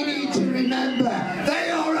 They need to remember they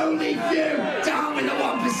are only few. Down with the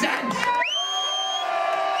 1%.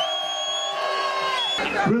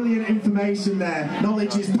 Brilliant information there.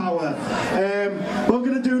 Knowledge is power. What I'm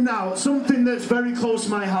going to do now, something that's very close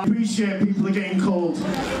to my heart. I appreciate people are getting cold.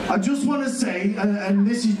 I just want to say, and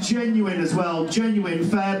this is genuine as well, genuine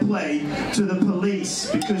fair play to the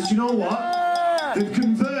police, because you know what? They've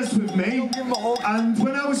conversed with me, and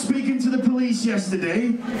when I was speaking to the police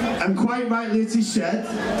yesterday, and quite rightly it is said,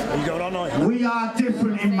 we are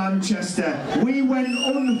different in Manchester. We went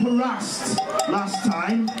unharassed last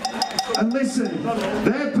time, and listen,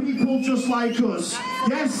 they're people just like us.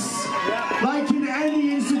 Yes, like in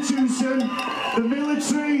any institution, the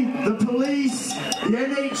military, the police, the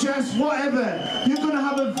NHS, whatever, you're going to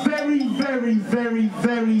have a very, very, very,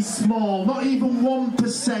 very small, not even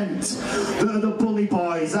 1% that are the bully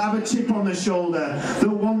boys that have a chip on their shoulder, that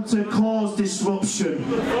want to cause disruption.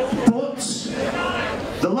 But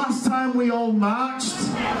the last time we all marched,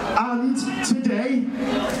 and today,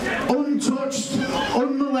 untouched,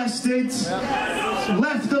 unmolested,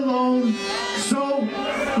 left alone. So,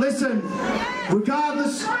 listen,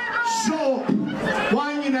 regardless, shut up,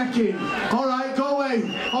 wind your neck in. Alright, go away,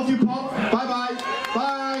 off you pop, bye bye,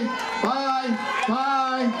 bye, bye,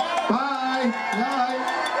 bye, bye, bye,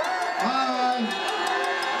 bye.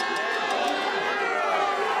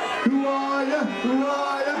 Who are you? Who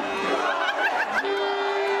are you?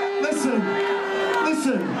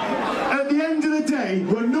 Listen, at the end of the day,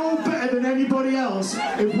 we're no better than anybody else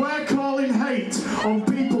if we're calling hate on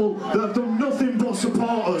people that have done nothing but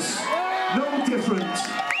support us. No different.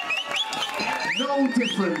 No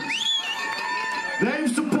different. They've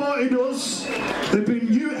supported us, they've been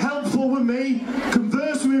helpful with me,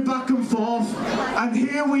 conversing with me back and forth, and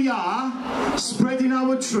here we are, spreading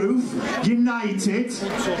our truth, united,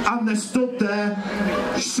 and they stood there,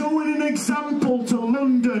 showing an example to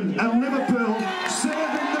London and Liverpool,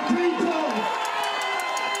 serving the people.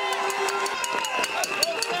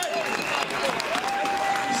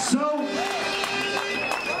 So,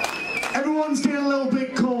 everyone's getting a little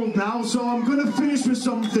bit cold now, so I'm going to finish with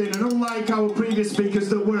something, and unlike our previous speakers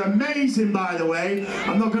that were amazing, by the way,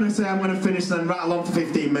 I'm not going to say I'm going to finish and rattle on for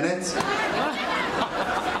 15 minutes.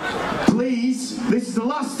 Please, this is the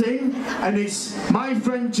last thing, and it's my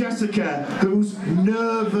friend Jessica, who's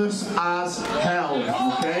nervous as hell,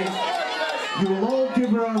 okay? You will all give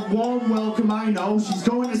her a warm welcome, I know. She's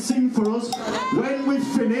going to sing for us when we've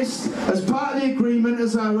finished, as part of the agreement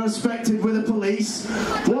as I respected with the police.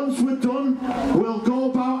 Once we're done, we'll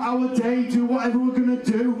go about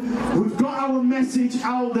message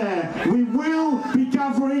out there. We will be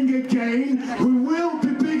gathering again, we will be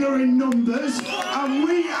bigger in numbers, and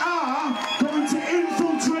we are going to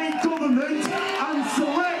infiltrate government and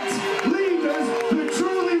select leaders that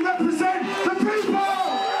truly represent the people!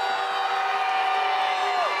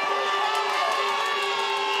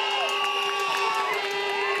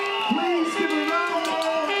 Please give a round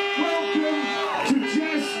of welcome to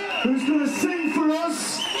Jess, who's going to sing for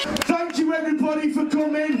us. Thank you everybody for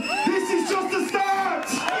coming. This is just the start!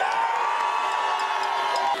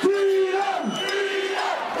 Freedom!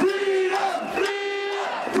 Freedom! Freedom!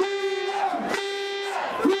 Freedom!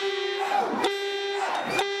 Freedom!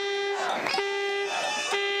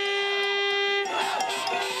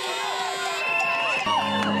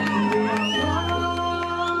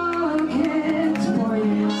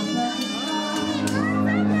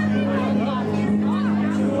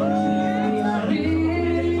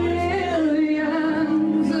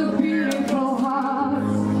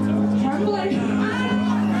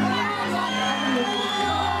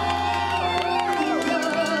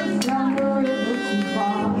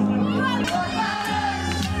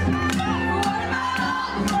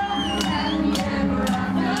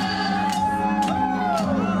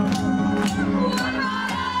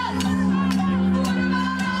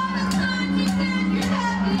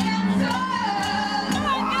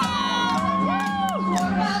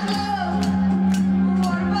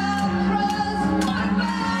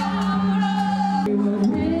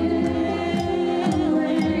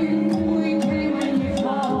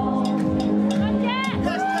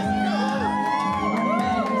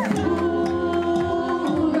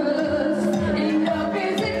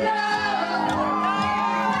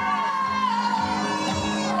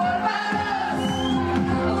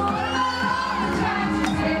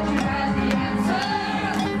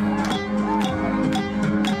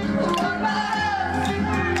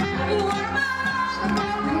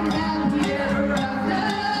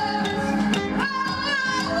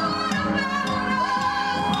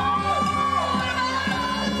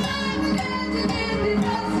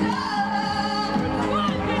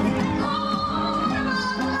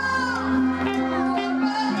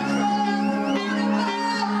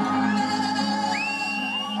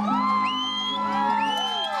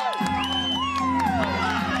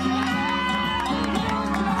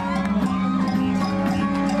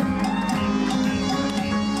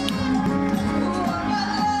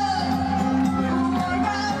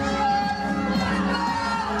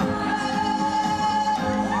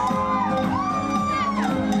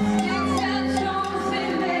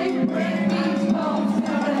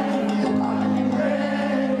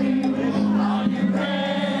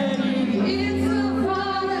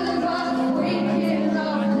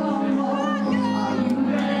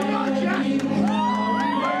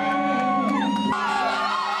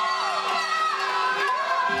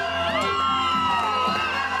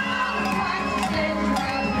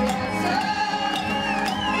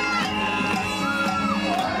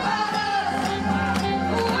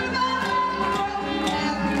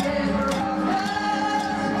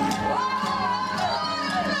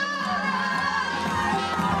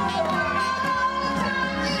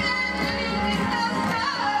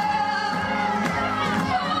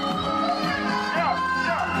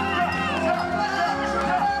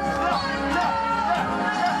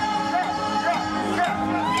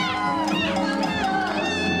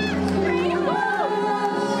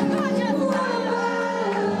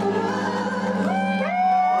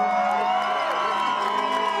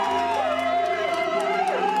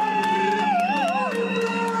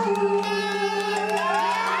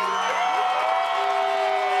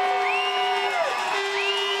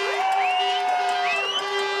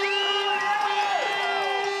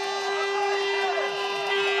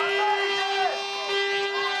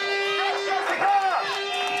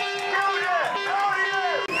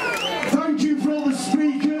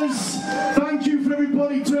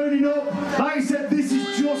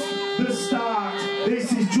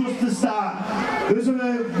 There's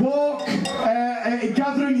a walk, a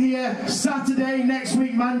gathering here Saturday next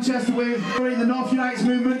week, Manchester, with the North Unites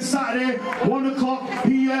movement. Saturday, 1 o'clock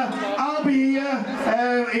here. I'll be here.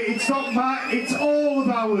 It's not back. It's all of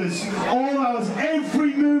ours. All of ours.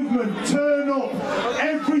 Every movement, turn up.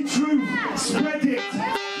 Every truth, spread it.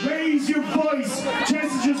 Raise your voice.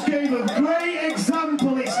 Jess just gave a great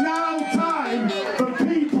example. It's now time for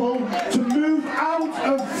people to move out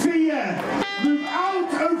of fear. Move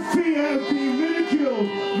out of fear of being ridiculed.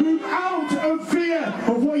 Move out of fear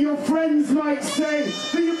of what your friends might say.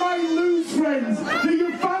 That you might lose friends. That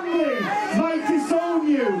your family might disown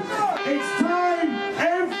you. It's time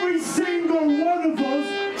every single one of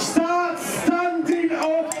us starts standing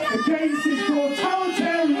up against this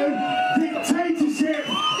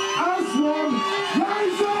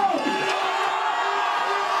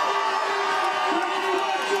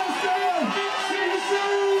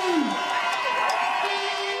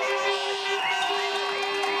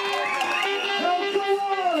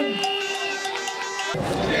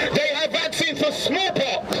for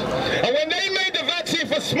smallpox. And when they made the vaccine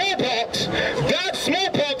for smallpox, that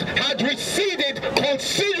smallpox had receded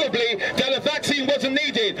considerably, that the vaccine wasn't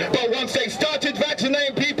needed. But once they started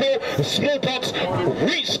vaccinating people, smallpox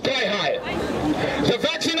reached sky high. The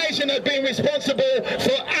vaccination had been responsible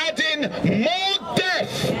for adding more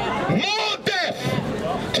death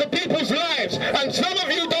to people's lives. And some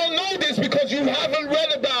of you don't know this because you haven't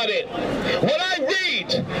read about it. What I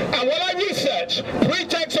read and what I research,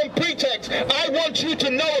 pretext on pretext, I want you to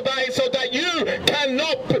know about it so that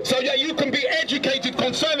you can be educated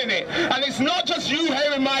concerning it. And it's not just you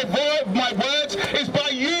hearing my words, it's by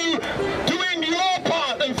you doing your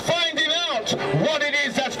part and finding out what it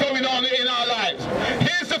is that's going on in our lives.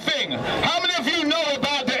 Here's the thing. How many of you know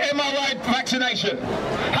about the mRNA vaccination?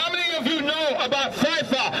 How many of you know about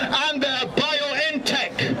Pfizer and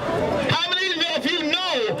BioNTech? How many of you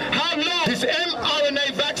know how long this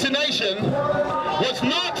mRNA vaccination was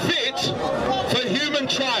not fit for human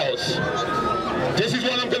trials? This is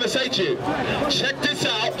what I'm going to say to you. Check this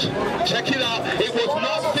out. Check it out. It was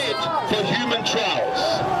not fit for human trials.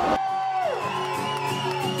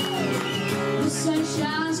 The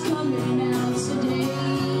sunshine's coming out today.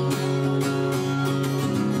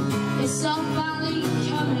 It's all finally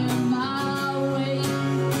coming my way.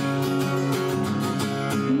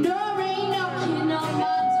 No rain knocking on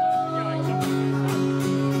my door.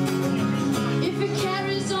 If it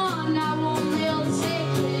carries on, I won't be able to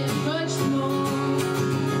take it much more.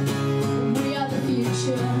 We are the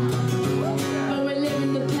future, but we live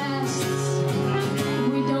in the past.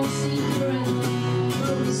 We don't see forever,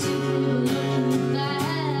 but we see through the looking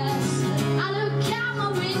glass. I look out my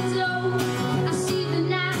window, I see the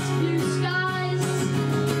nice blue skies.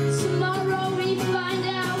 Tomorrow we find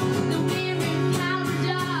out that we're in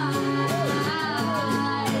paradise.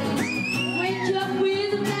 Wake up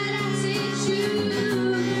with a bad attitude.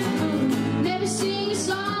 Never sing a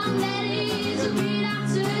song that is a bit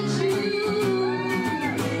out of tune.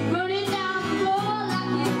 Running down the road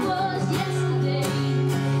like it was yesterday.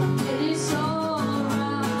 But it's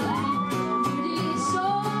alright. But it's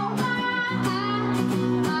alright.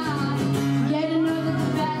 Get another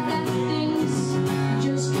fact that things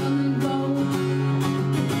just come and go.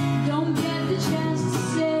 Don't get the chance to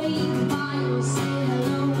say goodbye or say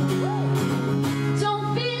hello. Don't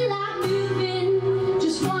feel like moving,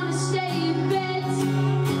 just wanna stay in bed.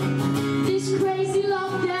 This crazy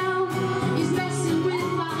lockdown is messing with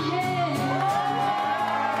my head.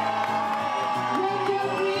 Wake up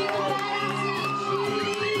with a bad attitude.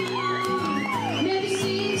 Never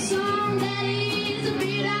seen a song that is a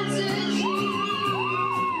bit out of tune.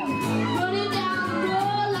 Running down the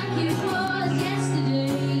road like it was yesterday.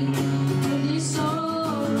 But it's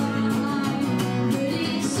alright. But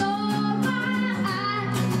it's alright.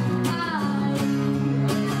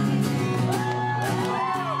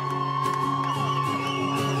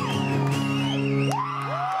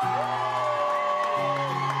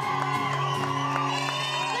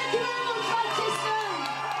 Thank you very much, Manchester.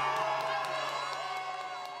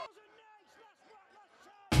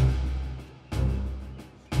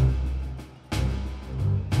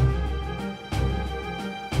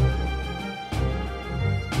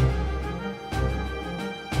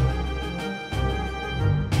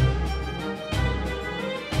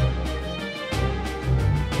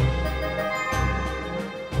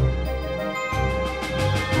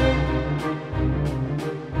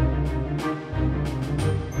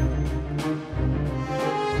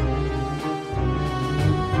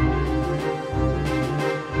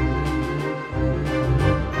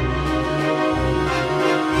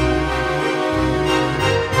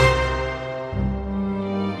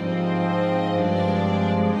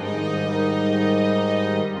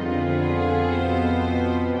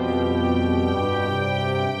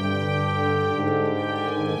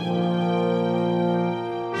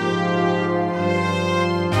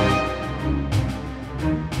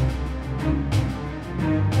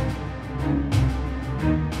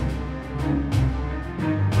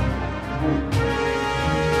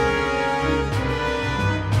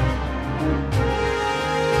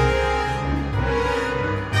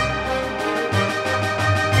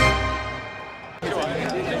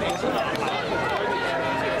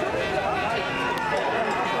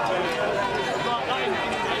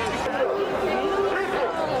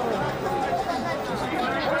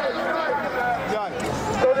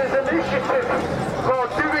 So there's an initiative called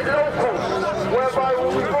Do It Local, whereby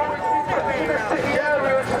we'll be going into the inner city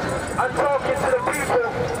areas and talking to the people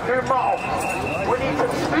who matter. We need to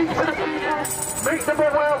speak to the people, make them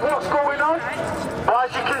aware of what's going on. But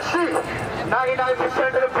as you can see,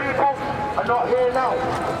 99% of the people are not here now.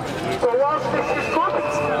 So whilst this is good,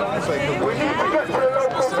 we need to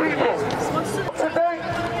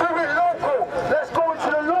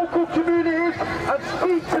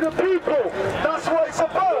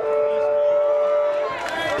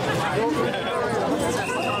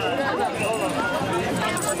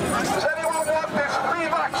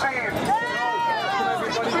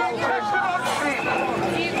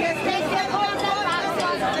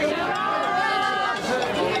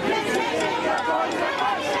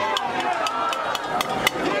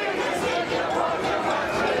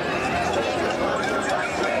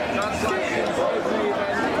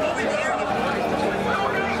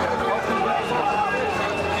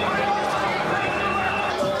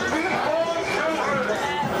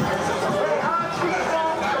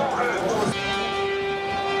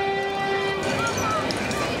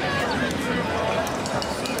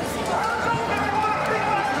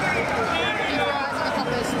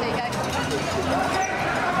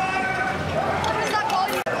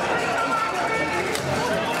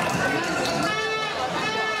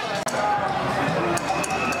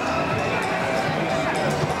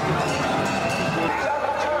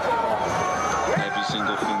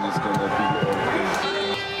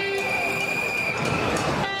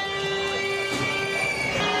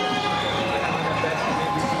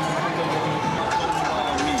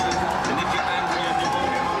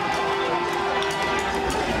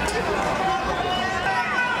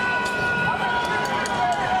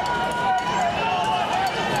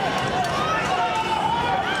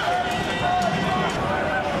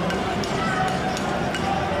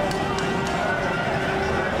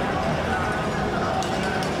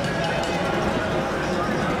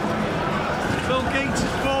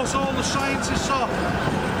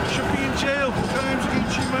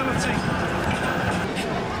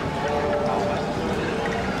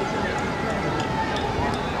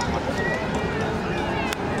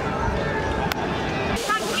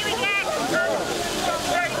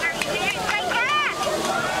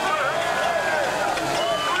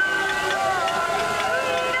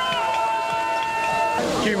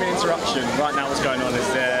interruption. Right now what's going on is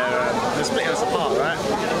they're splitting us apart, right?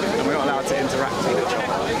 And we're not allowed to interact with each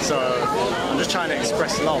other. So I'm just trying to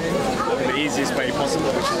express love in the easiest way possible,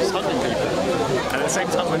 which is just hugging people. And at the same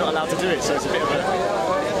time, we're not allowed to do it, so it's a bit of a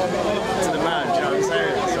to the man, do you know what I'm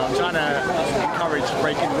saying? So I'm trying to encourage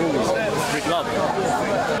breaking rules with love.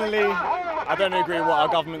 I don't agree with what our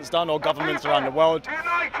government's done or governments around the world,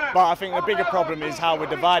 but I think the bigger problem is how we're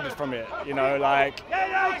divided from it. You know, like,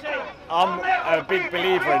 I'm a big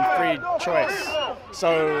believer in free choice.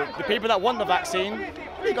 So the people that want the vaccine,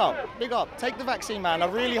 big up, take the vaccine, man. I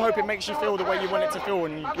really hope it makes you feel the way you want it to feel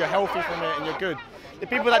and you're healthy from it and you're good. The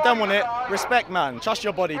people that don't want it, respect, man. Trust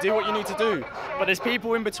your body, do what you need to do. But there's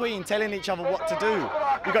people in between telling each other what to do.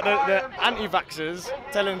 You've got the anti-vaxxers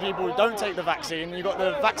telling people don't take the vaccine. You've got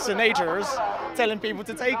the vaccinators telling people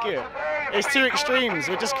to take it. It's two extremes.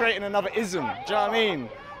 We're just creating another ism. Do you know what I mean?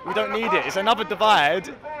 We don't need it. It's another divide,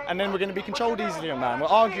 and then we're going to be controlled easier, man. We're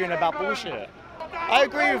arguing about bullshit. I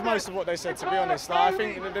agree with most of what they said, to be honest. Like, I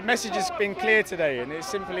think the message has been clear today, and it's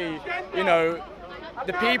simply, you know,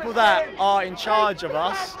 the people that are in charge of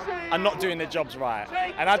us are not doing their jobs right.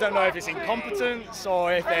 And I don't know if it's incompetence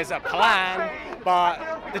or if there's a plan, but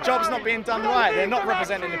the job's not being done right. They're not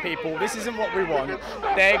representing the people. This isn't what we want.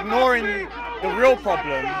 They're ignoring the real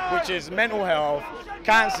problem, which is mental health,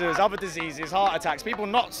 cancers, other diseases, heart attacks, people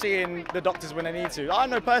not seeing the doctors when they need to. I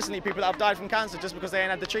know personally people that have died from cancer just because they ain't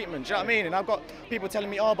had the treatment, do you know what I mean? And I've got people telling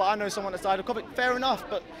me, oh, but I know someone that's died of COVID. Fair enough,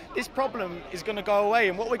 but this problem is going to go away,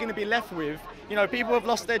 and what we're going to be left with, you know, people have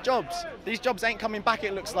lost their jobs. These jobs ain't coming back,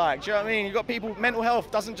 it looks like, do you know what I mean? You've got people, mental health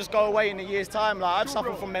doesn't just go away in a year's time. Like, I've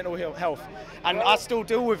suffered from mental health, and I still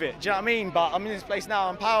deal with it, do you know what I mean? But I'm in this place now,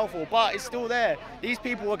 I'm powerful, but it's still there. These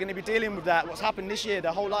people are going to be dealing with that, what's happened this year,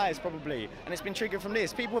 their whole lives probably, and it's been triggered from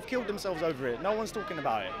this. People have killed themselves over it. No one's talking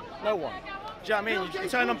about it. No one. Do you know what I mean? You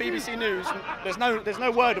turn on BBC News, there's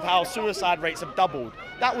no word of how suicide rates have doubled.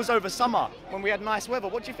 That was over summer when we had nice weather.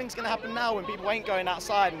 What do you think's going to happen now when people ain't going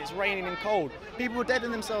outside and it's raining and cold? People are dead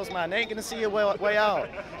in themselves, man. They ain't going to see a way out.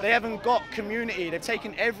 They haven't got community. They've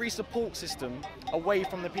taken every support system away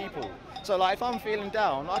from the people. So, like, if I'm feeling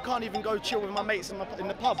down, I can't even go chill with my mates in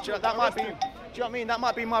the pub. Do you know, that might be, do you know what I mean? That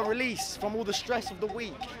might be my release from all the stress of the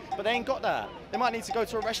week. But they ain't got that. They might need to go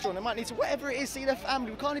to a restaurant. They might need to, whatever it is, see their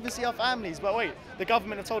family. We can't even see our families. But wait, the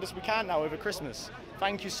government have told us we can now over Christmas.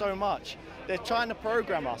 Thank you so much. They're trying to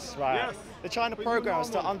program us, right? Yes. They're trying to program us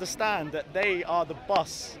to understand that they are the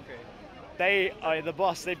boss. They are the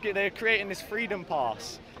boss. They're creating this freedom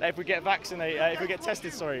pass. That if we get vaccinated, if we get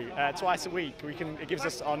tested, twice a week, it gives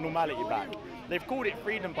us our normality back. They've called it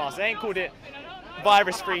freedom pass. They ain't called it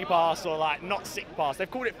virus-free pass or like not sick pass. They've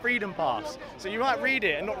called it freedom pass. So you might read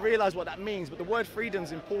it and not realise what that means, but the word freedom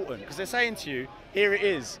is important because they're saying to you, here it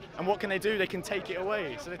is. And what can they do? They can take it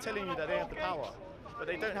away. So they're telling you that they have the power. But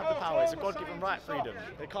they don't have the power. It's a God-given right, freedom.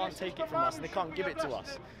 They can't take it from us and they can't give it to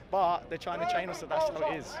us. But they're trying to train us that that's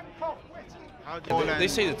how it is. They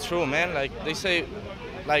say the truth, man. Like, they say,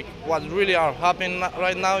 like, what really are happening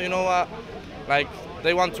right now, you know, like,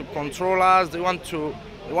 they want to control us. They want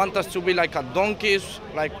us to be like a donkeys,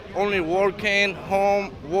 like only working,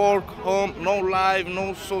 home, work, home, no life,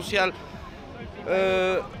 no social.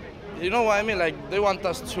 You know what I mean? Like, they want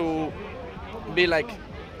us to be like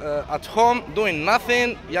at home, doing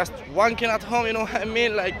nothing, just wanking at home, you know what I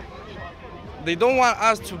mean? Like, they don't want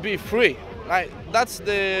us to be free. Like,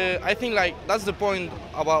 I think like that's the point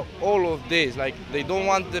about all of this. Like, they don't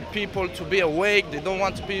want the people to be awake. They don't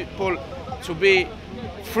want people to be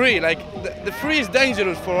free. Like, the free is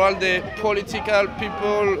dangerous for all the political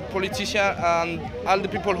people, politicians, and all the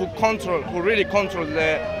people who really control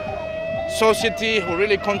the society, who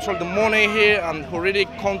really control the money here, and who really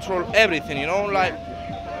control everything, you know? Like,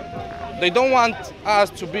 they don't want us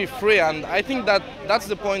to be free, and I think that's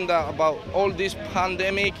the point about all this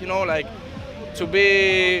pandemic, you know, like, to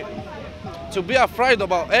be afraid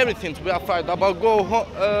about everything, to be afraid about go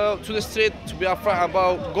to the street, to be afraid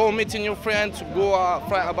about go meeting your friends, to go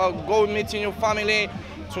afraid about go meeting your family,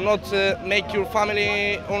 to not make your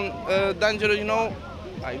family on danger, you know.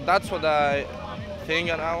 Like, that's what I think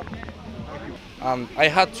now. I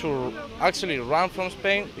had to actually run from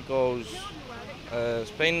Spain because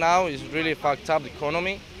Spain now is really fucked up the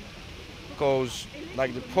economy, because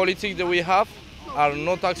like the politics that we have are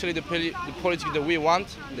not actually the politics that we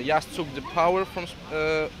want. They just took the power from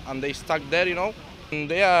and they stuck there, you know. And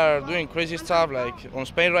they are doing crazy stuff. Like on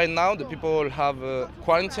Spain right now, the people have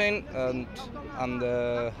quarantine and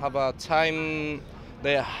have a time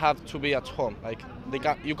they have to be at home. Like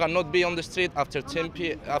you cannot be on the street after 10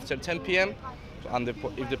 p.m. And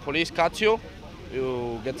if the police catch you,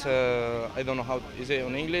 you get I don't know how is it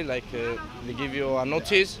in English, like they give you a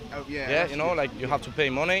notice. Oh, yeah. Yeah, you know, like you have to pay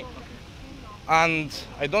money. And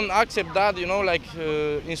I don't accept that, you know, like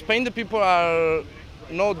in Spain the people are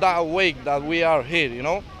not that awake that we are here, you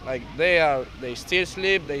know, like they still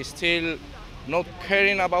sleep, they still not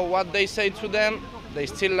caring about what they say to them, they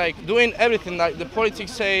still like doing everything like the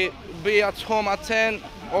politics say, be at home at 10,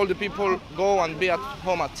 all the people go and be at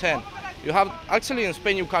home at 10. You have, actually in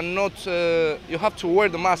Spain you cannot, you have to wear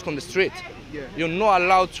the mask on the street. Yeah. You're not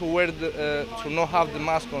allowed to wear to not have the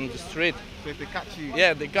mask on the street. So if they catch you...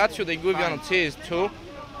 Yeah, they catch you, they give you a notice too.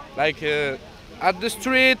 Like at the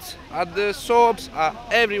street, at the shops,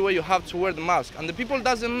 everywhere you have to wear the mask. And the people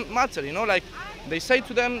doesn't matter, you know, like they say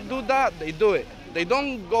to them, do that, they do it. They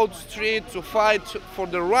don't go to the street to fight for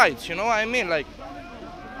the rights, you know what I mean? Like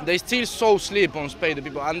they still so sleep on Spain, the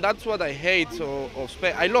people, and that's what I hate of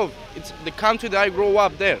Spain. I love, it's the country that I grew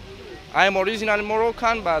up there. I am originally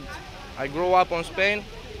Moroccan, but I grew up on Spain,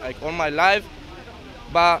 like all my life.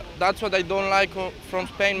 But that's what I don't like from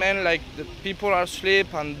Spain, man. Like the people are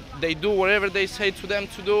asleep and they do whatever they say to them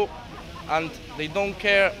to do, and they don't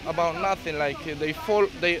care about nothing. Like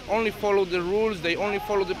they only follow the rules, they only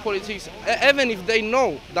follow the politics. Even if they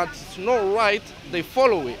know that's not right, they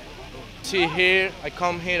follow it. See here, I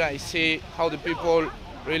come here, I see how the people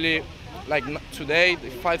really, like today, they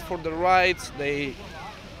fight for the rights. They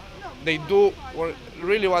do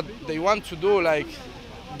really what they want to do. Like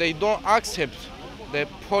they don't accept the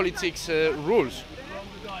politics rules,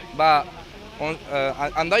 but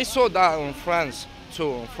and I saw that in France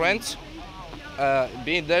too. In France,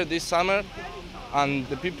 being there this summer, and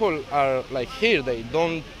the people are like here. They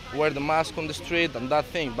don't wear the mask on the street and that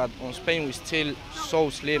thing. But in Spain, we still so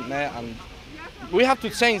sleep, man, and we have to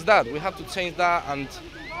change that. We have to change that, and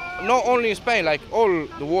not only in Spain, like all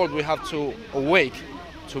the world, we have to awake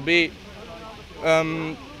to be.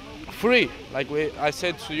 Free, like I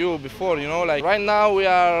said to you before, you know, like right now we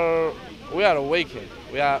are awakened.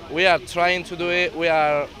 We are trying to do it. We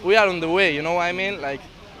are on the way, you know what I mean? Like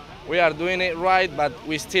we are doing it right, but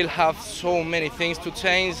we still have so many things to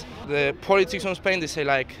change. The politics in Spain, they say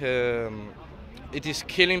like it is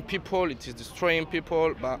killing people, it is destroying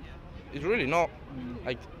people, but it's really not.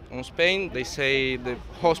 Like in Spain, they say the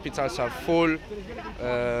hospitals are full.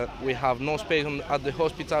 We have no space at the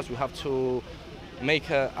hospitals. We have to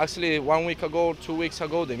make actually 1 week ago, 2 weeks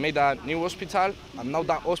ago, they made a new hospital, and now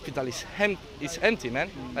that hospital is empty, man.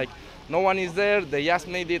 Like no one is there. They just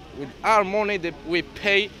made it with our money that we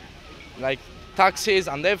pay, like taxes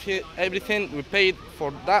and everything. We paid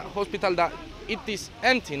for that hospital that it is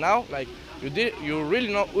empty now. Like you're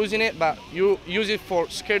really not using it, but you use it for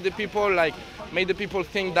scare the people, like make the people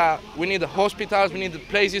think that we need the hospitals, we need the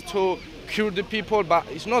places to cure the people, but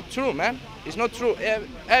it's not true, man. It's not true.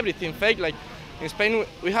 Everything fake. Like in Spain,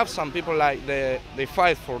 we have some people like they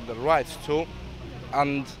fight for the rights too,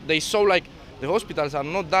 and they saw like the hospitals are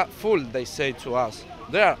not that full. They say to us,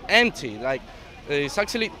 they are empty. Like it's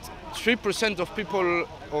actually 3% of people,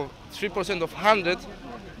 or 3% of 100,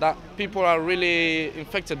 that people are really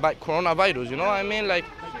infected by coronavirus. You know what I mean? Like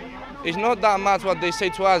it's not that much what they say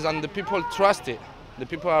to us, and the people trust it. The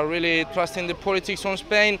people are really trusting the politics on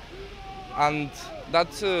Spain, and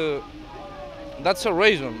that's a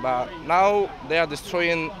reason. But now they are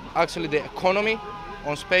destroying actually the economy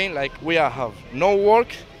on Spain. Like we have no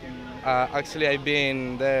work. Actually, I've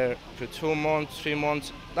been there for 2 months, 3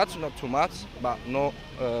 months. That's not too much, but no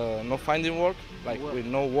finding work, like with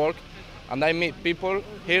no work. And I meet people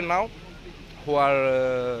here now who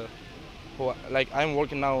are like I'm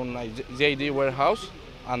working now in a JD warehouse,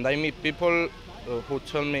 and I meet people who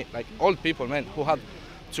tell me, like old people, man, who had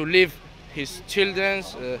to leave his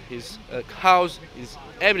children's, his house, his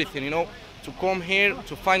everything, you know, to come here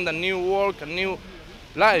to find a new work, a new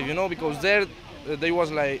life, you know, because there was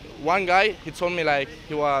like one guy, he told me like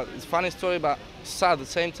it's a funny story but sad at the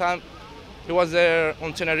same time. He was there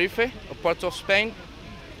on Tenerife, a part of Spain,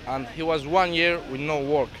 and he was 1 year with no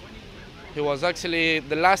work. He was actually,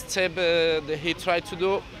 the last step that he tried to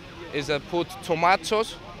do is put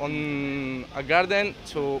tomatoes on a garden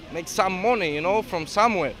to make some money, you know, from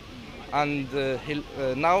somewhere. And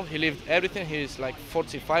now he left everything. He's like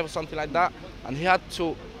 45 or something like that, and he had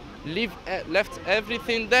to left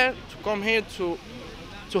everything there to come here to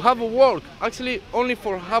have a work. Actually, only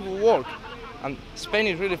for have a work. And Spain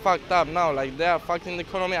is really fucked up now. Like they are fucking the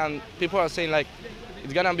economy, and people are saying like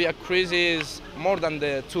it's gonna be a crisis more than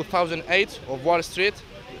the 2008 of Wall Street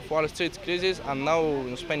crisis, and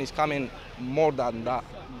now Spain is coming more than that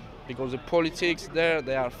because the politics there,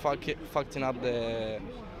 they are fucking up the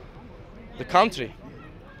country,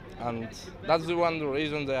 and that's the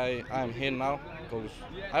reason that I am here now. because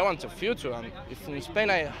I want a future. And if in Spain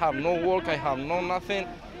I have no work, I have no nothing,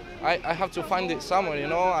 I have to find it somewhere, you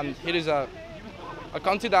know. And here is a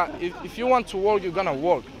country that if you want to work, you're gonna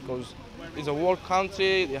work, because it's a work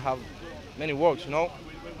country. They have many works, you know.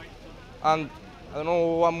 And I don't know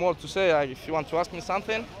what more to say. If you want to ask me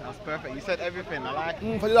something. That's perfect. You said everything. I like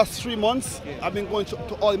it. For the last 3 months, I've been going to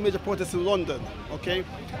all the major protests in London, okay?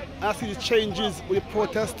 And I see the changes with the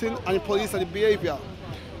protesting and the police and the behaviour.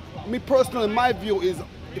 Me personally, my view is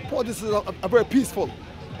the protesters are very peaceful,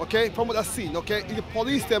 okay? From what I've seen, okay? It's the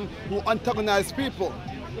police them who antagonize people.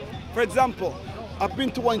 For example, I've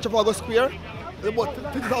been to one in Trafalgar Square. There's about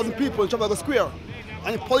 50,000 people in Trafalgar Square.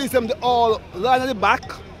 And the police them, they all line at the back,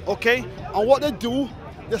 okay? And what they do,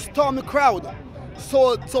 they storm the crowd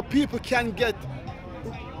so people can get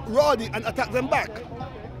rowdy and attack them back.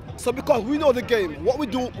 So because we know the game, what we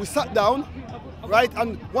do, we sat down, right?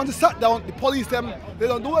 And once we sat down, the police them, they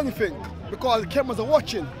don't do anything because the cameras are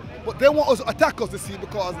watching. But they want us to attack us, you see,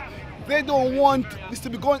 because they don't want this to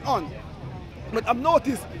be going on. But I've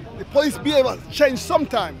noticed the police behavior changed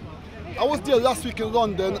sometime. I was there last week in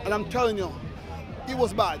London, and I'm telling you, it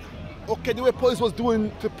was bad. Okay, the way police was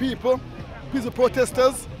doing to people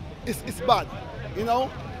protesters, it's bad, you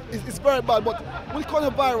know? It's very bad, but with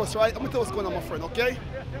coronavirus, right, I'm gonna tell you what's going on, my friend, okay?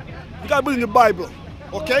 You gotta believe in the Bible,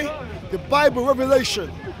 okay? The Bible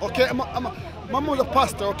revelation, okay? My mother's a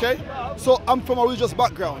pastor, okay? So I'm from a religious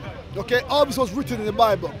background, okay? All this was written in the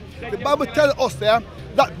Bible. The Bible tells us there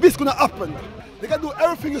that this is gonna happen. They gotta do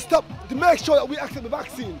everything to stop, to make sure that we accept the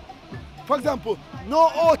vaccine. For example, no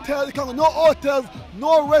hotels,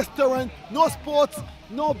 no restaurant, no sports,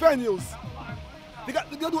 no venues. They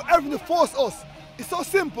got to do everything to force us. It's so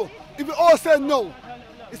simple. If we all say no,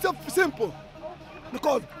 it's so simple.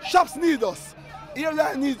 Because shops need us,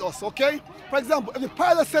 airline needs us, okay? For example, if the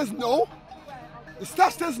pilot says no, the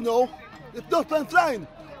staff says no, there's no plane flying.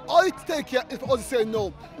 All it takes here is for us to say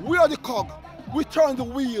no. We are the cog. We turn the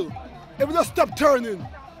wheel. If we just stop turning,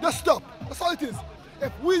 just stop. That's all it is.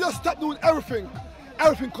 If we just stop doing everything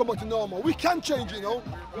come back to normal. We can change, you know.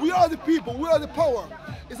 We are the people, we are the power.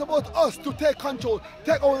 It's about us to take control,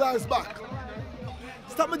 take our lives back.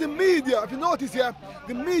 Stop with the media. If you notice here,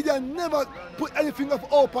 the media never put anything of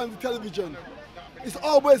hope on the television. It's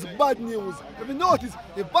always bad news. If you notice,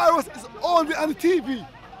 the virus is only on the TV,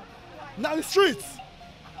 not in the streets.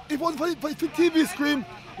 If it wasn't for the TV screen,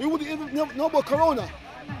 we wouldn't even know about corona.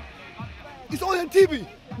 It's only on TV,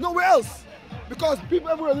 nowhere else. Because people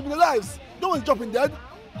everywhere are living their lives. No one's dropping dead.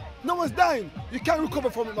 No one's dying. You can't recover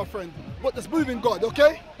from it, my friend. But just believe in God,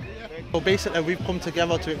 okay? So basically, we've come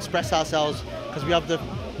together to express ourselves because we have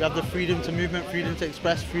the freedom to movement, freedom to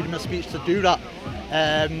express, freedom of speech to do that.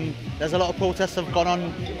 There's a lot of protests have gone on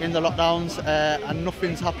in the lockdowns and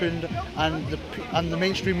nothing's happened, and the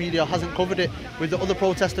mainstream media hasn't covered it. With the other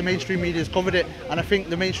protests, the mainstream media has covered it, and I think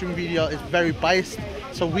the mainstream media is very biased.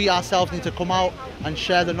 So we ourselves need to come out and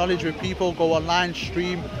share the knowledge with people, go online,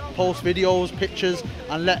 stream, post videos, pictures,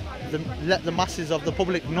 and let the masses of the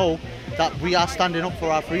public know that we are standing up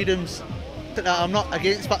for our freedoms. I'm not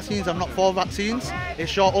against vaccines, I'm not for vaccines.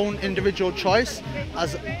 It's your own individual choice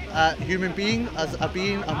as a human being, as a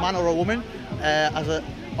being, a man or a woman.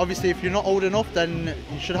 Obviously, if you're not old enough, then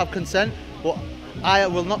you should have consent. But I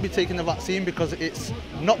will not be taking the vaccine because it's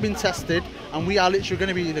not been tested, and we are literally going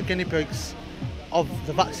to be the guinea pigs of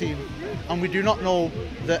the vaccine, and we do not know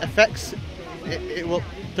the effects.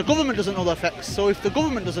 The government doesn't know the effects, so if the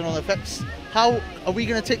government doesn't know the effects, how are we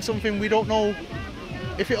going to take something we don't know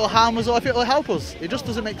if it will harm us or if it will help us? It just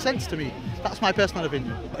doesn't make sense to me. That's my personal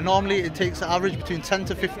opinion. Normally it takes an average between 10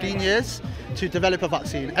 to 15 years to develop a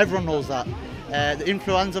vaccine. Everyone knows that. The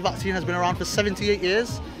influenza vaccine has been around for 78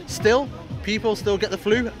 years. Still, people still get the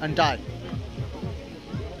flu and die.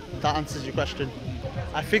 That answers your question.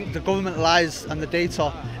 I think the government lies and the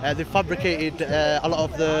data, they fabricated a lot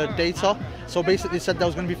of the data. So basically said there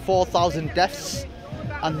was going to be 4,000 deaths,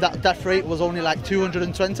 and that death rate was only like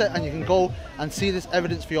 220, and you can go and see this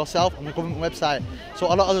evidence for yourself on the government website. So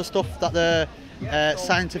a lot of the stuff that the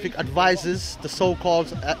scientific advisors, the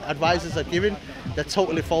so-called advisors are giving, they're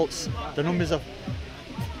totally false. The numbers are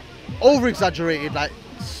over-exaggerated, like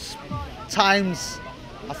times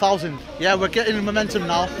 1,000. Yeah, we're getting momentum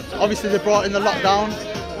now. Obviously they brought in the lockdown,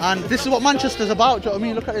 and this is what Manchester's about. Do you know what I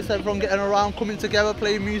mean? Look at this, everyone getting around, coming together,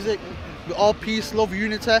 playing music. We're all peace, love,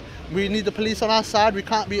 unity. We need the police on our side. We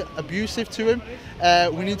can't be abusive to him.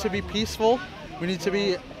 We need to be peaceful. We need to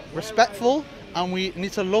be respectful, and we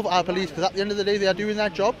need to love our police, because at the end of the day they are doing their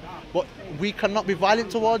job, but we cannot be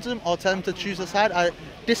violent towards them or tell them to choose a side. I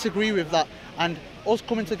disagree with that, and us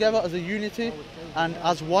coming together as a unity and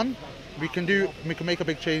as one, we can make a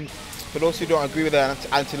big change. for those who don't agree with the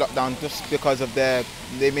anti-lockdown just because of they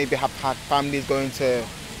maybe have had families going to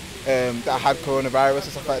that had coronavirus and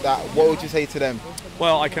stuff like that, what would you say to them?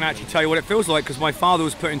 Well, I can actually tell you what it feels like because my father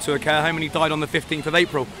was put into a care home and he died on the 15th of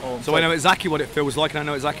April. So I know exactly what it feels like, and I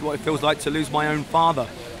know exactly what it feels like to lose my own father.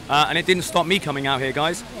 And it didn't stop me coming out here,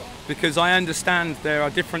 guys, because I understand there are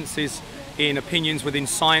differences in opinions within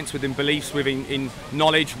science, within beliefs, in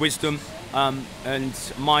knowledge, wisdom,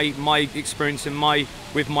 and my experience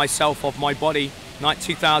with myself of my body. Like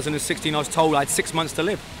 2016, I was told I had 6 months to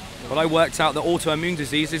live. But I worked out that autoimmune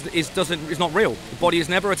disease is not real. The body has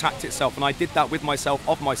never attacked itself, and I did that with myself,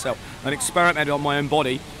 of myself, and experimented on my own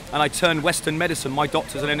body, and I turned Western medicine, my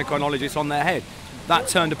doctors and endocrinologists, on their head. That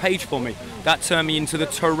turned a page for me. That turned me into the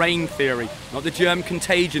terrain theory, not the germ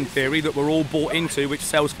contagion theory that we're all bought into, which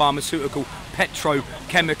sells pharmaceutical,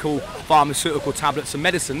 petrochemical, pharmaceutical tablets and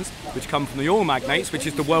medicines, which come from the oil magnates, which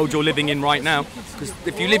is the world you're living in right now. Because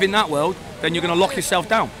if you live in that world, then you're going to lock yourself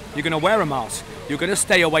down. You're going to wear a mask. You're going to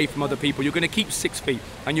stay away from other people. You're going to keep 6 feet,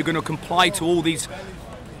 and you're going to comply to all these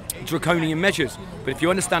draconian measures. But if you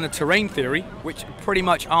understand the terrain theory, which pretty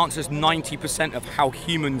much answers 90% of how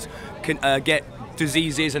humans can get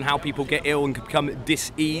diseases and how people get ill and become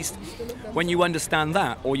diseased, when you understand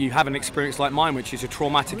that, or you have an experience like mine, which is a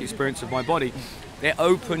traumatic experience of my body, it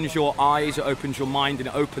opens your eyes, it opens your mind, and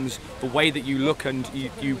it opens the way that you look, and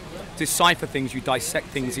you decipher things, you dissect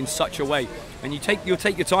things in such a way, and you'll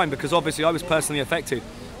take your time, because obviously I was personally affected.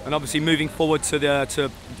 And obviously moving forward to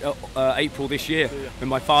April this year, when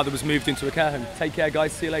my father was moved into a care home. Take care,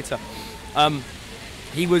 guys. See you later.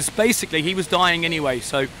 He was dying anyway,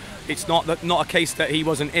 so it's not a case that he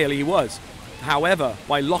wasn't ill. He was. However,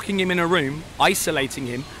 by locking him in a room, isolating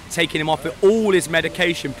him, taking him off of all his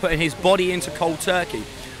medication, putting his body into cold turkey,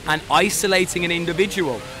 and isolating an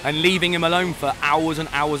individual and leaving him alone for hours and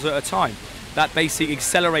hours at a time, that basically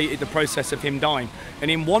accelerated the process of him dying. And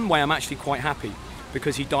in one way, I'm actually quite happy,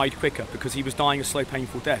 because he died quicker, because he was dying a slow,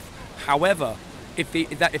 painful death. However,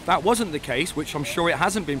 if that wasn't the case, which I'm sure it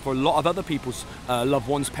hasn't been for a lot of other people's loved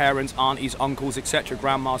ones, parents, aunties, uncles, etc.,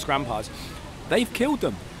 grandmas, grandpas, they've killed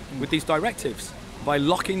them with these directives. By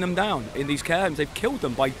locking them down in these care homes, they've killed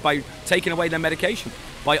them by taking away their medication,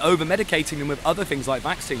 by over-medicating them with other things like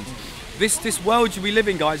vaccines. This world we live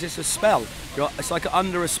in, guys, it's a spell. It's like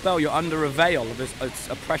under a spell, you're under a veil of this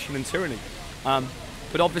oppression and tyranny.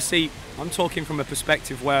 But obviously, I'm talking from a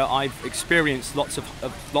perspective where I've experienced lots of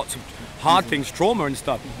hard things, trauma and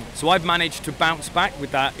stuff. So I've managed to bounce back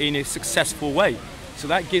with that in a successful way. So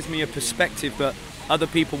that gives me a perspective that other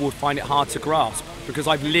people will find it hard to grasp, because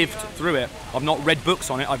I've lived through it. I've not read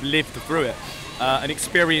books on it, I've lived through it. An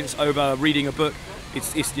experience over reading a book,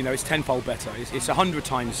 it's tenfold better. It's 100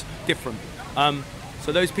 times different.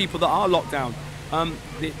 So those people that are locked down,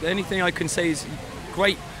 the only thing I can say is,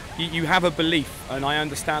 great. You have a belief, and I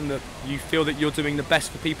understand that you feel that you're doing the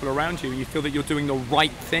best for people around you, and you feel that you're doing the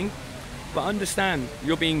right thing, but understand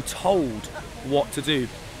you're being told what to do.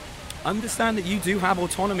 Understand that you do have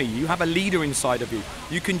autonomy, you have a leader inside of you.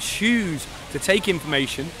 You can choose to take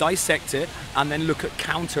information, dissect it, and then look at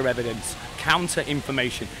counter evidence, counter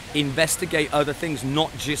information, investigate other things,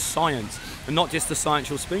 not just science, and not just the science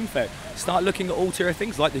you're spoon-fed. Start looking at ulterior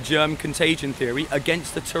things like the germ contagion theory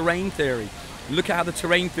against the terrain theory. Look at how the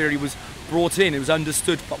terrain theory was brought in. It was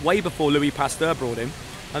understood way before Louis Pasteur brought in,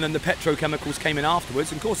 and then the petrochemicals came in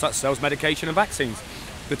afterwards, and of course that sells medication and vaccines.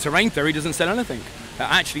 The terrain theory doesn't sell anything. It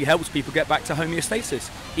actually helps people get back to homeostasis.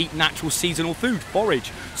 Eat natural seasonal food,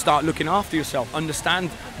 forage, start looking after yourself,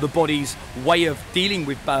 understand the body's way of dealing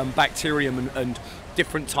with bacterium and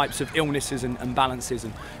different types of illnesses and balances.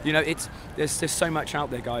 And there's so much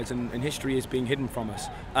out there, guys, and history is being hidden from us.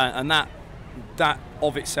 And that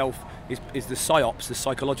of itself is the psyops, the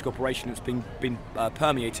psychological operation that's been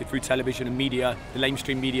permeated through television and media, the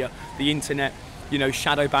mainstream media, the internet,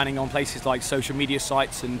 shadow banning on places like social media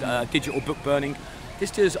sites and digital book burning. This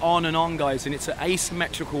goes on and on, guys, and it's an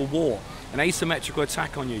asymmetrical war, an asymmetrical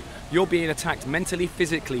attack on you. You're being attacked mentally,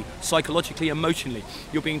 physically, psychologically, emotionally.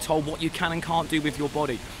 You're being told what you can and can't do with your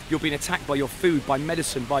body. You're being attacked by your food, by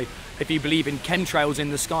medicine, by, if you believe in chemtrails in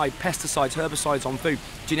the sky, pesticides, herbicides on food,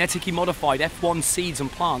 genetically modified F1 seeds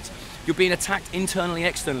and plants. You're being attacked internally,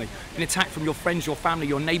 externally. Being attacked from your friends, your family,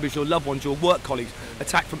 your neighbours, your loved ones, your work colleagues.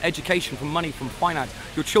 Attacked from education, from money, from finance.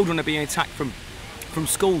 Your children are being attacked from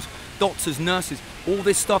schools, doctors, nurses. All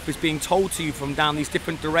this stuff is being told to you from down these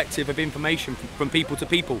different directives of information from people to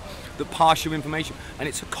people that pass you information, and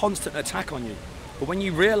it's a constant attack on you. But when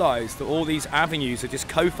you realise that all these avenues are just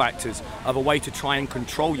cofactors of a way to try and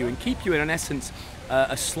control you and keep you in essence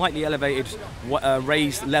a slightly elevated,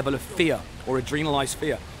 raised level of fear or adrenalised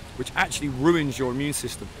fear, which actually ruins your immune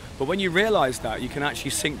system. But when you realise that, you can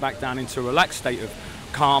actually sink back down into a relaxed state of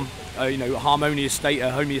calm, you know, harmonious state,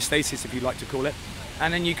 homeostasis if you like to call it.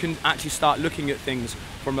 And then you can actually start looking at things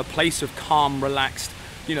from a place of calm, relaxed,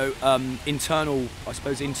 you know, internal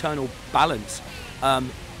balance.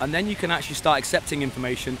 And then you can actually start accepting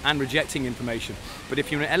information and rejecting information. But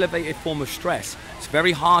if you're in an elevated form of stress, it's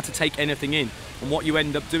very hard to take anything in. And what you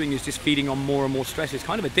end up doing is just feeding on more and more stress. It's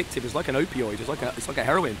kind of addictive. It's like an opioid. It's like a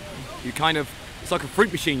heroin. It's like a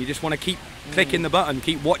fruit machine. You just want to keep clicking the button,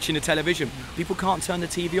 keep watching the television. People can't turn the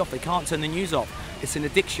TV off. They can't turn the news off. It's an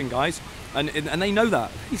addiction, guys. And they know that.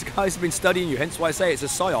 These guys have been studying you. Hence why I say it's a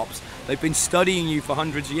psyops. They've been studying you for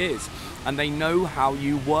hundreds of years. And they know how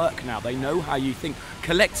you work now. They know how you think.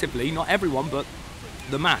 Collectively, not everyone, but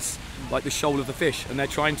the mass, like the shoal of the fish. And they're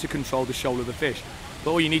trying to control the shoal of the fish.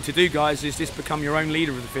 But all you need to do, guys, is just become your own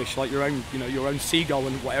leader of the fish, like your own, you know, your own seagull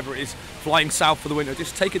and whatever it is, flying south for the winter.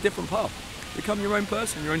 Just take a different path. Become your own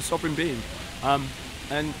person, your own sovereign being.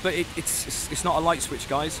 But it's not a light switch,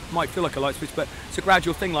 guys. It might feel like a light switch, but it's a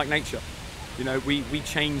gradual thing like nature. You know, we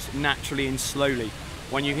change naturally and slowly.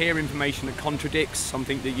 When you hear information that contradicts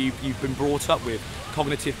something that you've been brought up with,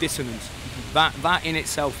 cognitive dissonance, that in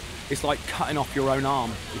itself is like cutting off your own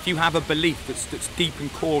arm. If you have a belief that's deep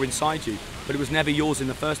and core inside you, but it was never yours in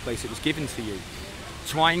the first place, it was given to you,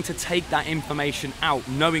 trying to take that information out,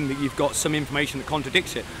 knowing that you've got some information that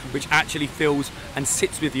contradicts it, which actually feels and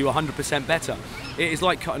sits with you 100% better, it is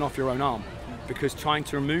like cutting off your own arm. Because trying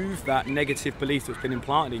to remove that negative belief that's been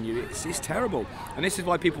implanted in you, it's terrible. And this is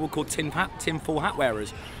why people were called tinfoil hat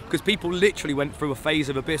wearers, because people literally went through a phase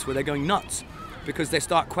of abyss where they're going nuts, because they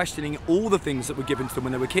start questioning all the things that were given to them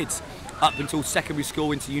when they were kids, up until secondary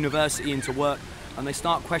school, into university, into work, and they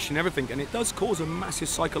start questioning everything. And it does cause a massive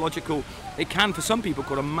psychological, it can for some people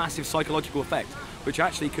cause a massive psychological effect, which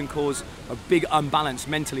actually can cause a big unbalance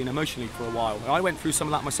mentally and emotionally for a while. And I went through some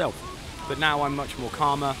of that myself, but now I'm much more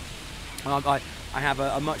calmer. I have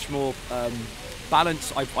a much more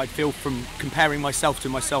balance, I feel, from comparing myself to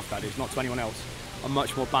myself, that is, not to anyone else. A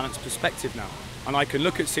much more balanced perspective now. And I can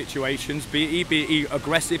look at situations, be it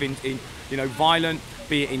aggressive, you know, violent,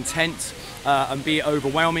 be it intense, and be it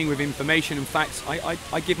overwhelming with information and facts.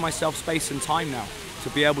 I give myself space and time now to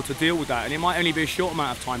be able to deal with that. And it might only be a short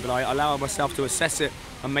amount of time, but I allow myself to assess it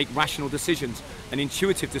and make rational decisions and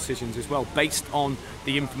intuitive decisions as well, based on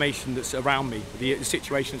the information that's around me, the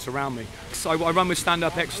situation that's around me. So I run with Stand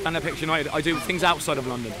Up X United. I do things outside of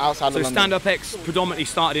London. So Stand Up X predominantly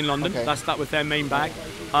started in London. Okay. That was their main bag.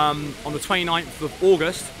 On the 29th of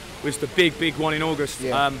August was the big one in August.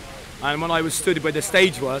 Yeah. And when I was stood where the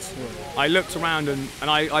stage was, I looked around and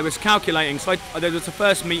I was calculating. So there was the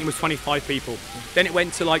first meeting was 25 people. Then it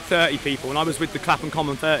went to like 30 people, and I was with the Clapham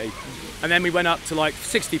Common 30. And then we went up to like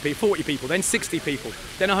 60 people, 40 people, then 60 people,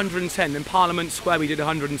 then 110, then Parliament Square we did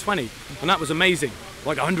 120. And that was amazing,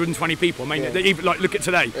 like 120 people. I mean, even like look at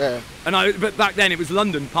today. Yeah. But back then it was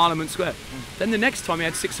London, Parliament Square. Then the next time we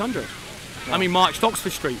had 600. Yeah. And we marched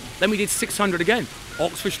Oxford Street. Then we did 600 again.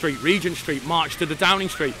 Oxford Street, Regent Street, marched to the Downing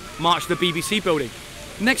Street, marched to the BBC building.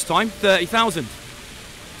 Next time, 30,000.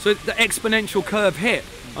 So the exponential curve hit.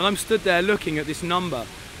 And I'm stood there looking at this number,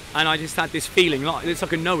 and I just had this feeling, like it's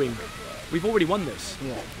like a knowing. We've already won this,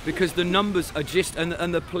 because the numbers are just,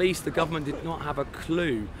 and the police, the government did not have a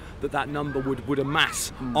clue that number would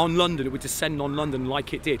amass on London. It would descend on London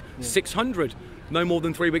like it did. 600, no more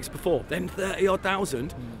than 3 weeks before. Then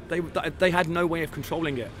 30,000. They had no way of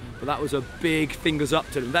controlling it. But that was a big fingers up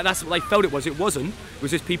to them. That's what they felt it was. It wasn't. It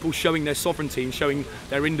was just people showing their sovereignty and showing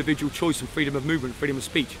their individual choice and freedom of movement, freedom of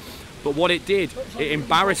speech. But what it did, it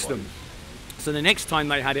embarrassed them. So the next time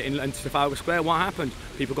they had it in Trafalgar Square, what happened?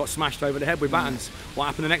 People got smashed over the head with batons. What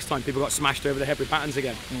happened the next time? People got smashed over the head with batons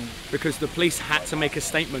again. Because the police had to make a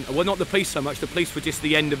statement. Well, not the police so much. The police were just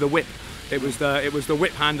the end of the whip. It was the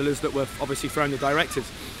whip handlers that were obviously throwing the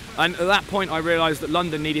directives. And at that point, I realised that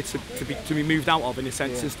London needed to be moved out of, in a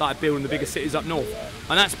sense, and started building the bigger cities up north.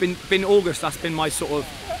 And that's been August. That's been my sort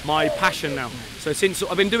of my passion now. So since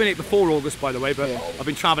I've been doing it before August, by the way, but I've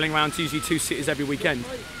been travelling around to usually 2 cities every weekend.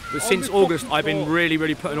 But since August, I've been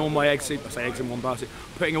really putting all my eggs in one basket,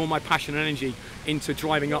 putting all my passion and energy into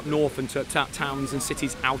driving up north and to towns and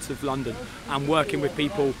cities out of London, and working with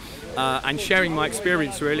people and sharing my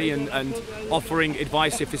experience really, and offering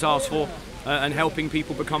advice if it's asked for, and helping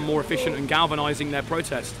people become more efficient and galvanising their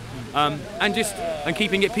protest, and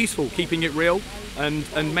keeping it peaceful, keeping it real,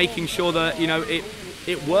 and making sure that, you know,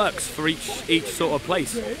 it works for each sort of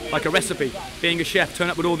place, like a recipe. Being a chef, turn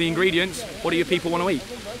up with all the ingredients. What do your people want to eat?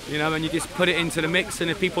 You know, and you just put it into the mix, and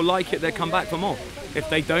if people like it, they come back for more. If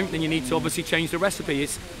they don't, then you need to obviously change the recipe.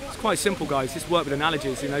 It's quite simple, guys. Just work with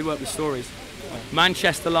analogies, you know, work with stories.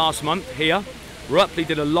 Manchester last month here. Rupley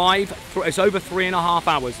did a live, it's over 3.5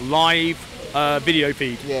 hours, live video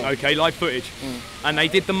feed, okay, live footage. And they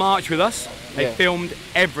did the march with us. They filmed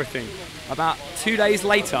everything. About 2 days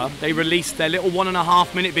later, they released their little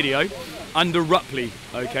 1.5 minute video under Rupley,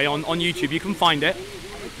 okay, on YouTube. You can find it.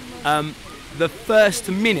 The first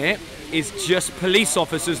minute is just police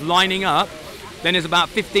officers lining up. Then there's about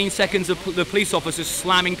 15 seconds of the police officers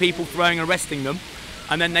slamming people, throwing, arresting them.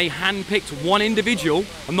 And then they handpicked one individual.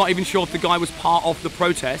 I'm not even sure if the guy was part of the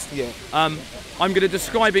protest. I'm going to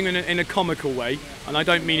describe him in a comical way. And I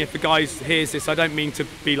don't mean, if the guy hears this, I don't mean to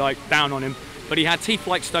be like down on him. But he had teeth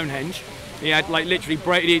like Stonehenge. He had like literally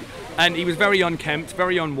braided, and he was very unkempt,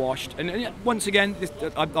 very unwashed. And once again,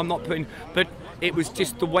 I'm not putting, but it was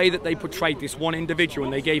just the way that they portrayed this one individual,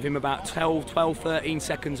 and they gave him about 12, 13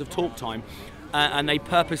 seconds of talk time. And they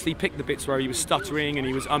purposely picked the bits where he was stuttering and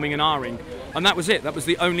he was umming and ahhing. And that was it. That was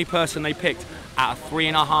the only person they picked out of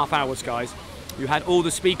 3.5 hours, guys. You had all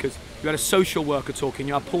the speakers. You had a social worker talking.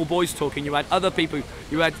 You had Paul Boyce talking. You had other people.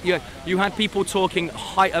 You had people talking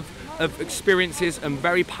height of experiences and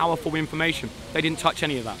very powerful information. They didn't touch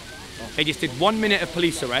any of that. They just did 1 minute of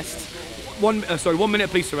police arrests. 1 minute of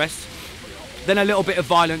police arrests. Then a little bit of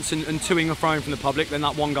violence and toing and throwing from the public. Then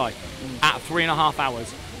that one guy at 3.5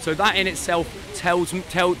 hours. So that in itself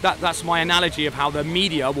that's my analogy of how the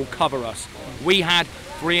media will cover us. We had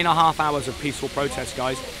 3.5 hours of peaceful protest,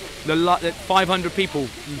 guys. The 500 people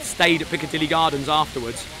stayed at Piccadilly Gardens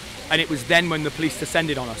afterwards, and it was then when the police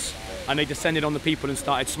descended on us. And they descended on the people and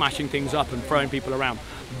started smashing things up and throwing people around.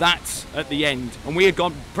 That's at the end. And we had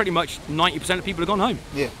gone, pretty much 90% of people had gone home.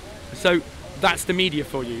 So that's the media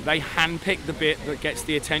for you. They handpick the bit that gets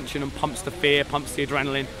the attention and pumps the fear, pumps the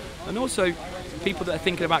adrenaline. And also, people that are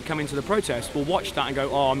thinking about coming to the protest will watch that and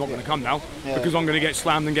go, oh, I'm not going to come now because I'm going to get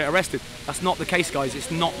slammed and get arrested. That's not the case, guys.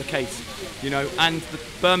 It's not the case, you know. And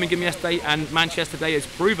Birmingham yesterday and Manchester today has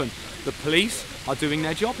proven the police are doing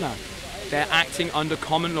their job now. They're acting under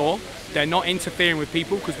common law. They're not interfering with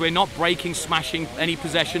people because we're not breaking, smashing any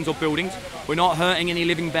possessions or buildings. We're not hurting any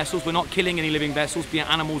living vessels. We're not killing any living vessels, be it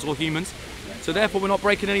animals or humans. So therefore, we're not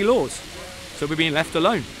breaking any laws. So we're being left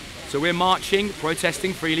alone. So we're marching,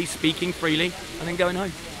 protesting freely, speaking freely, and then going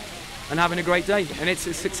home and having a great day. And it's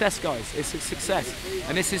a success, guys. It's a success.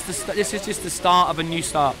 And this is just the start of a new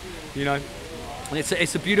start, you know. And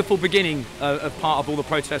it's a beautiful beginning of part of all the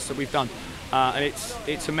protests that we've done. And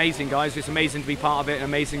it's amazing, guys. It's amazing to be part of it, and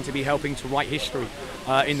amazing to be helping to write history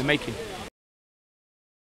in the making.